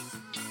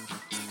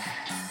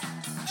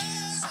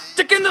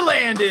 Sticking the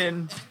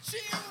landing.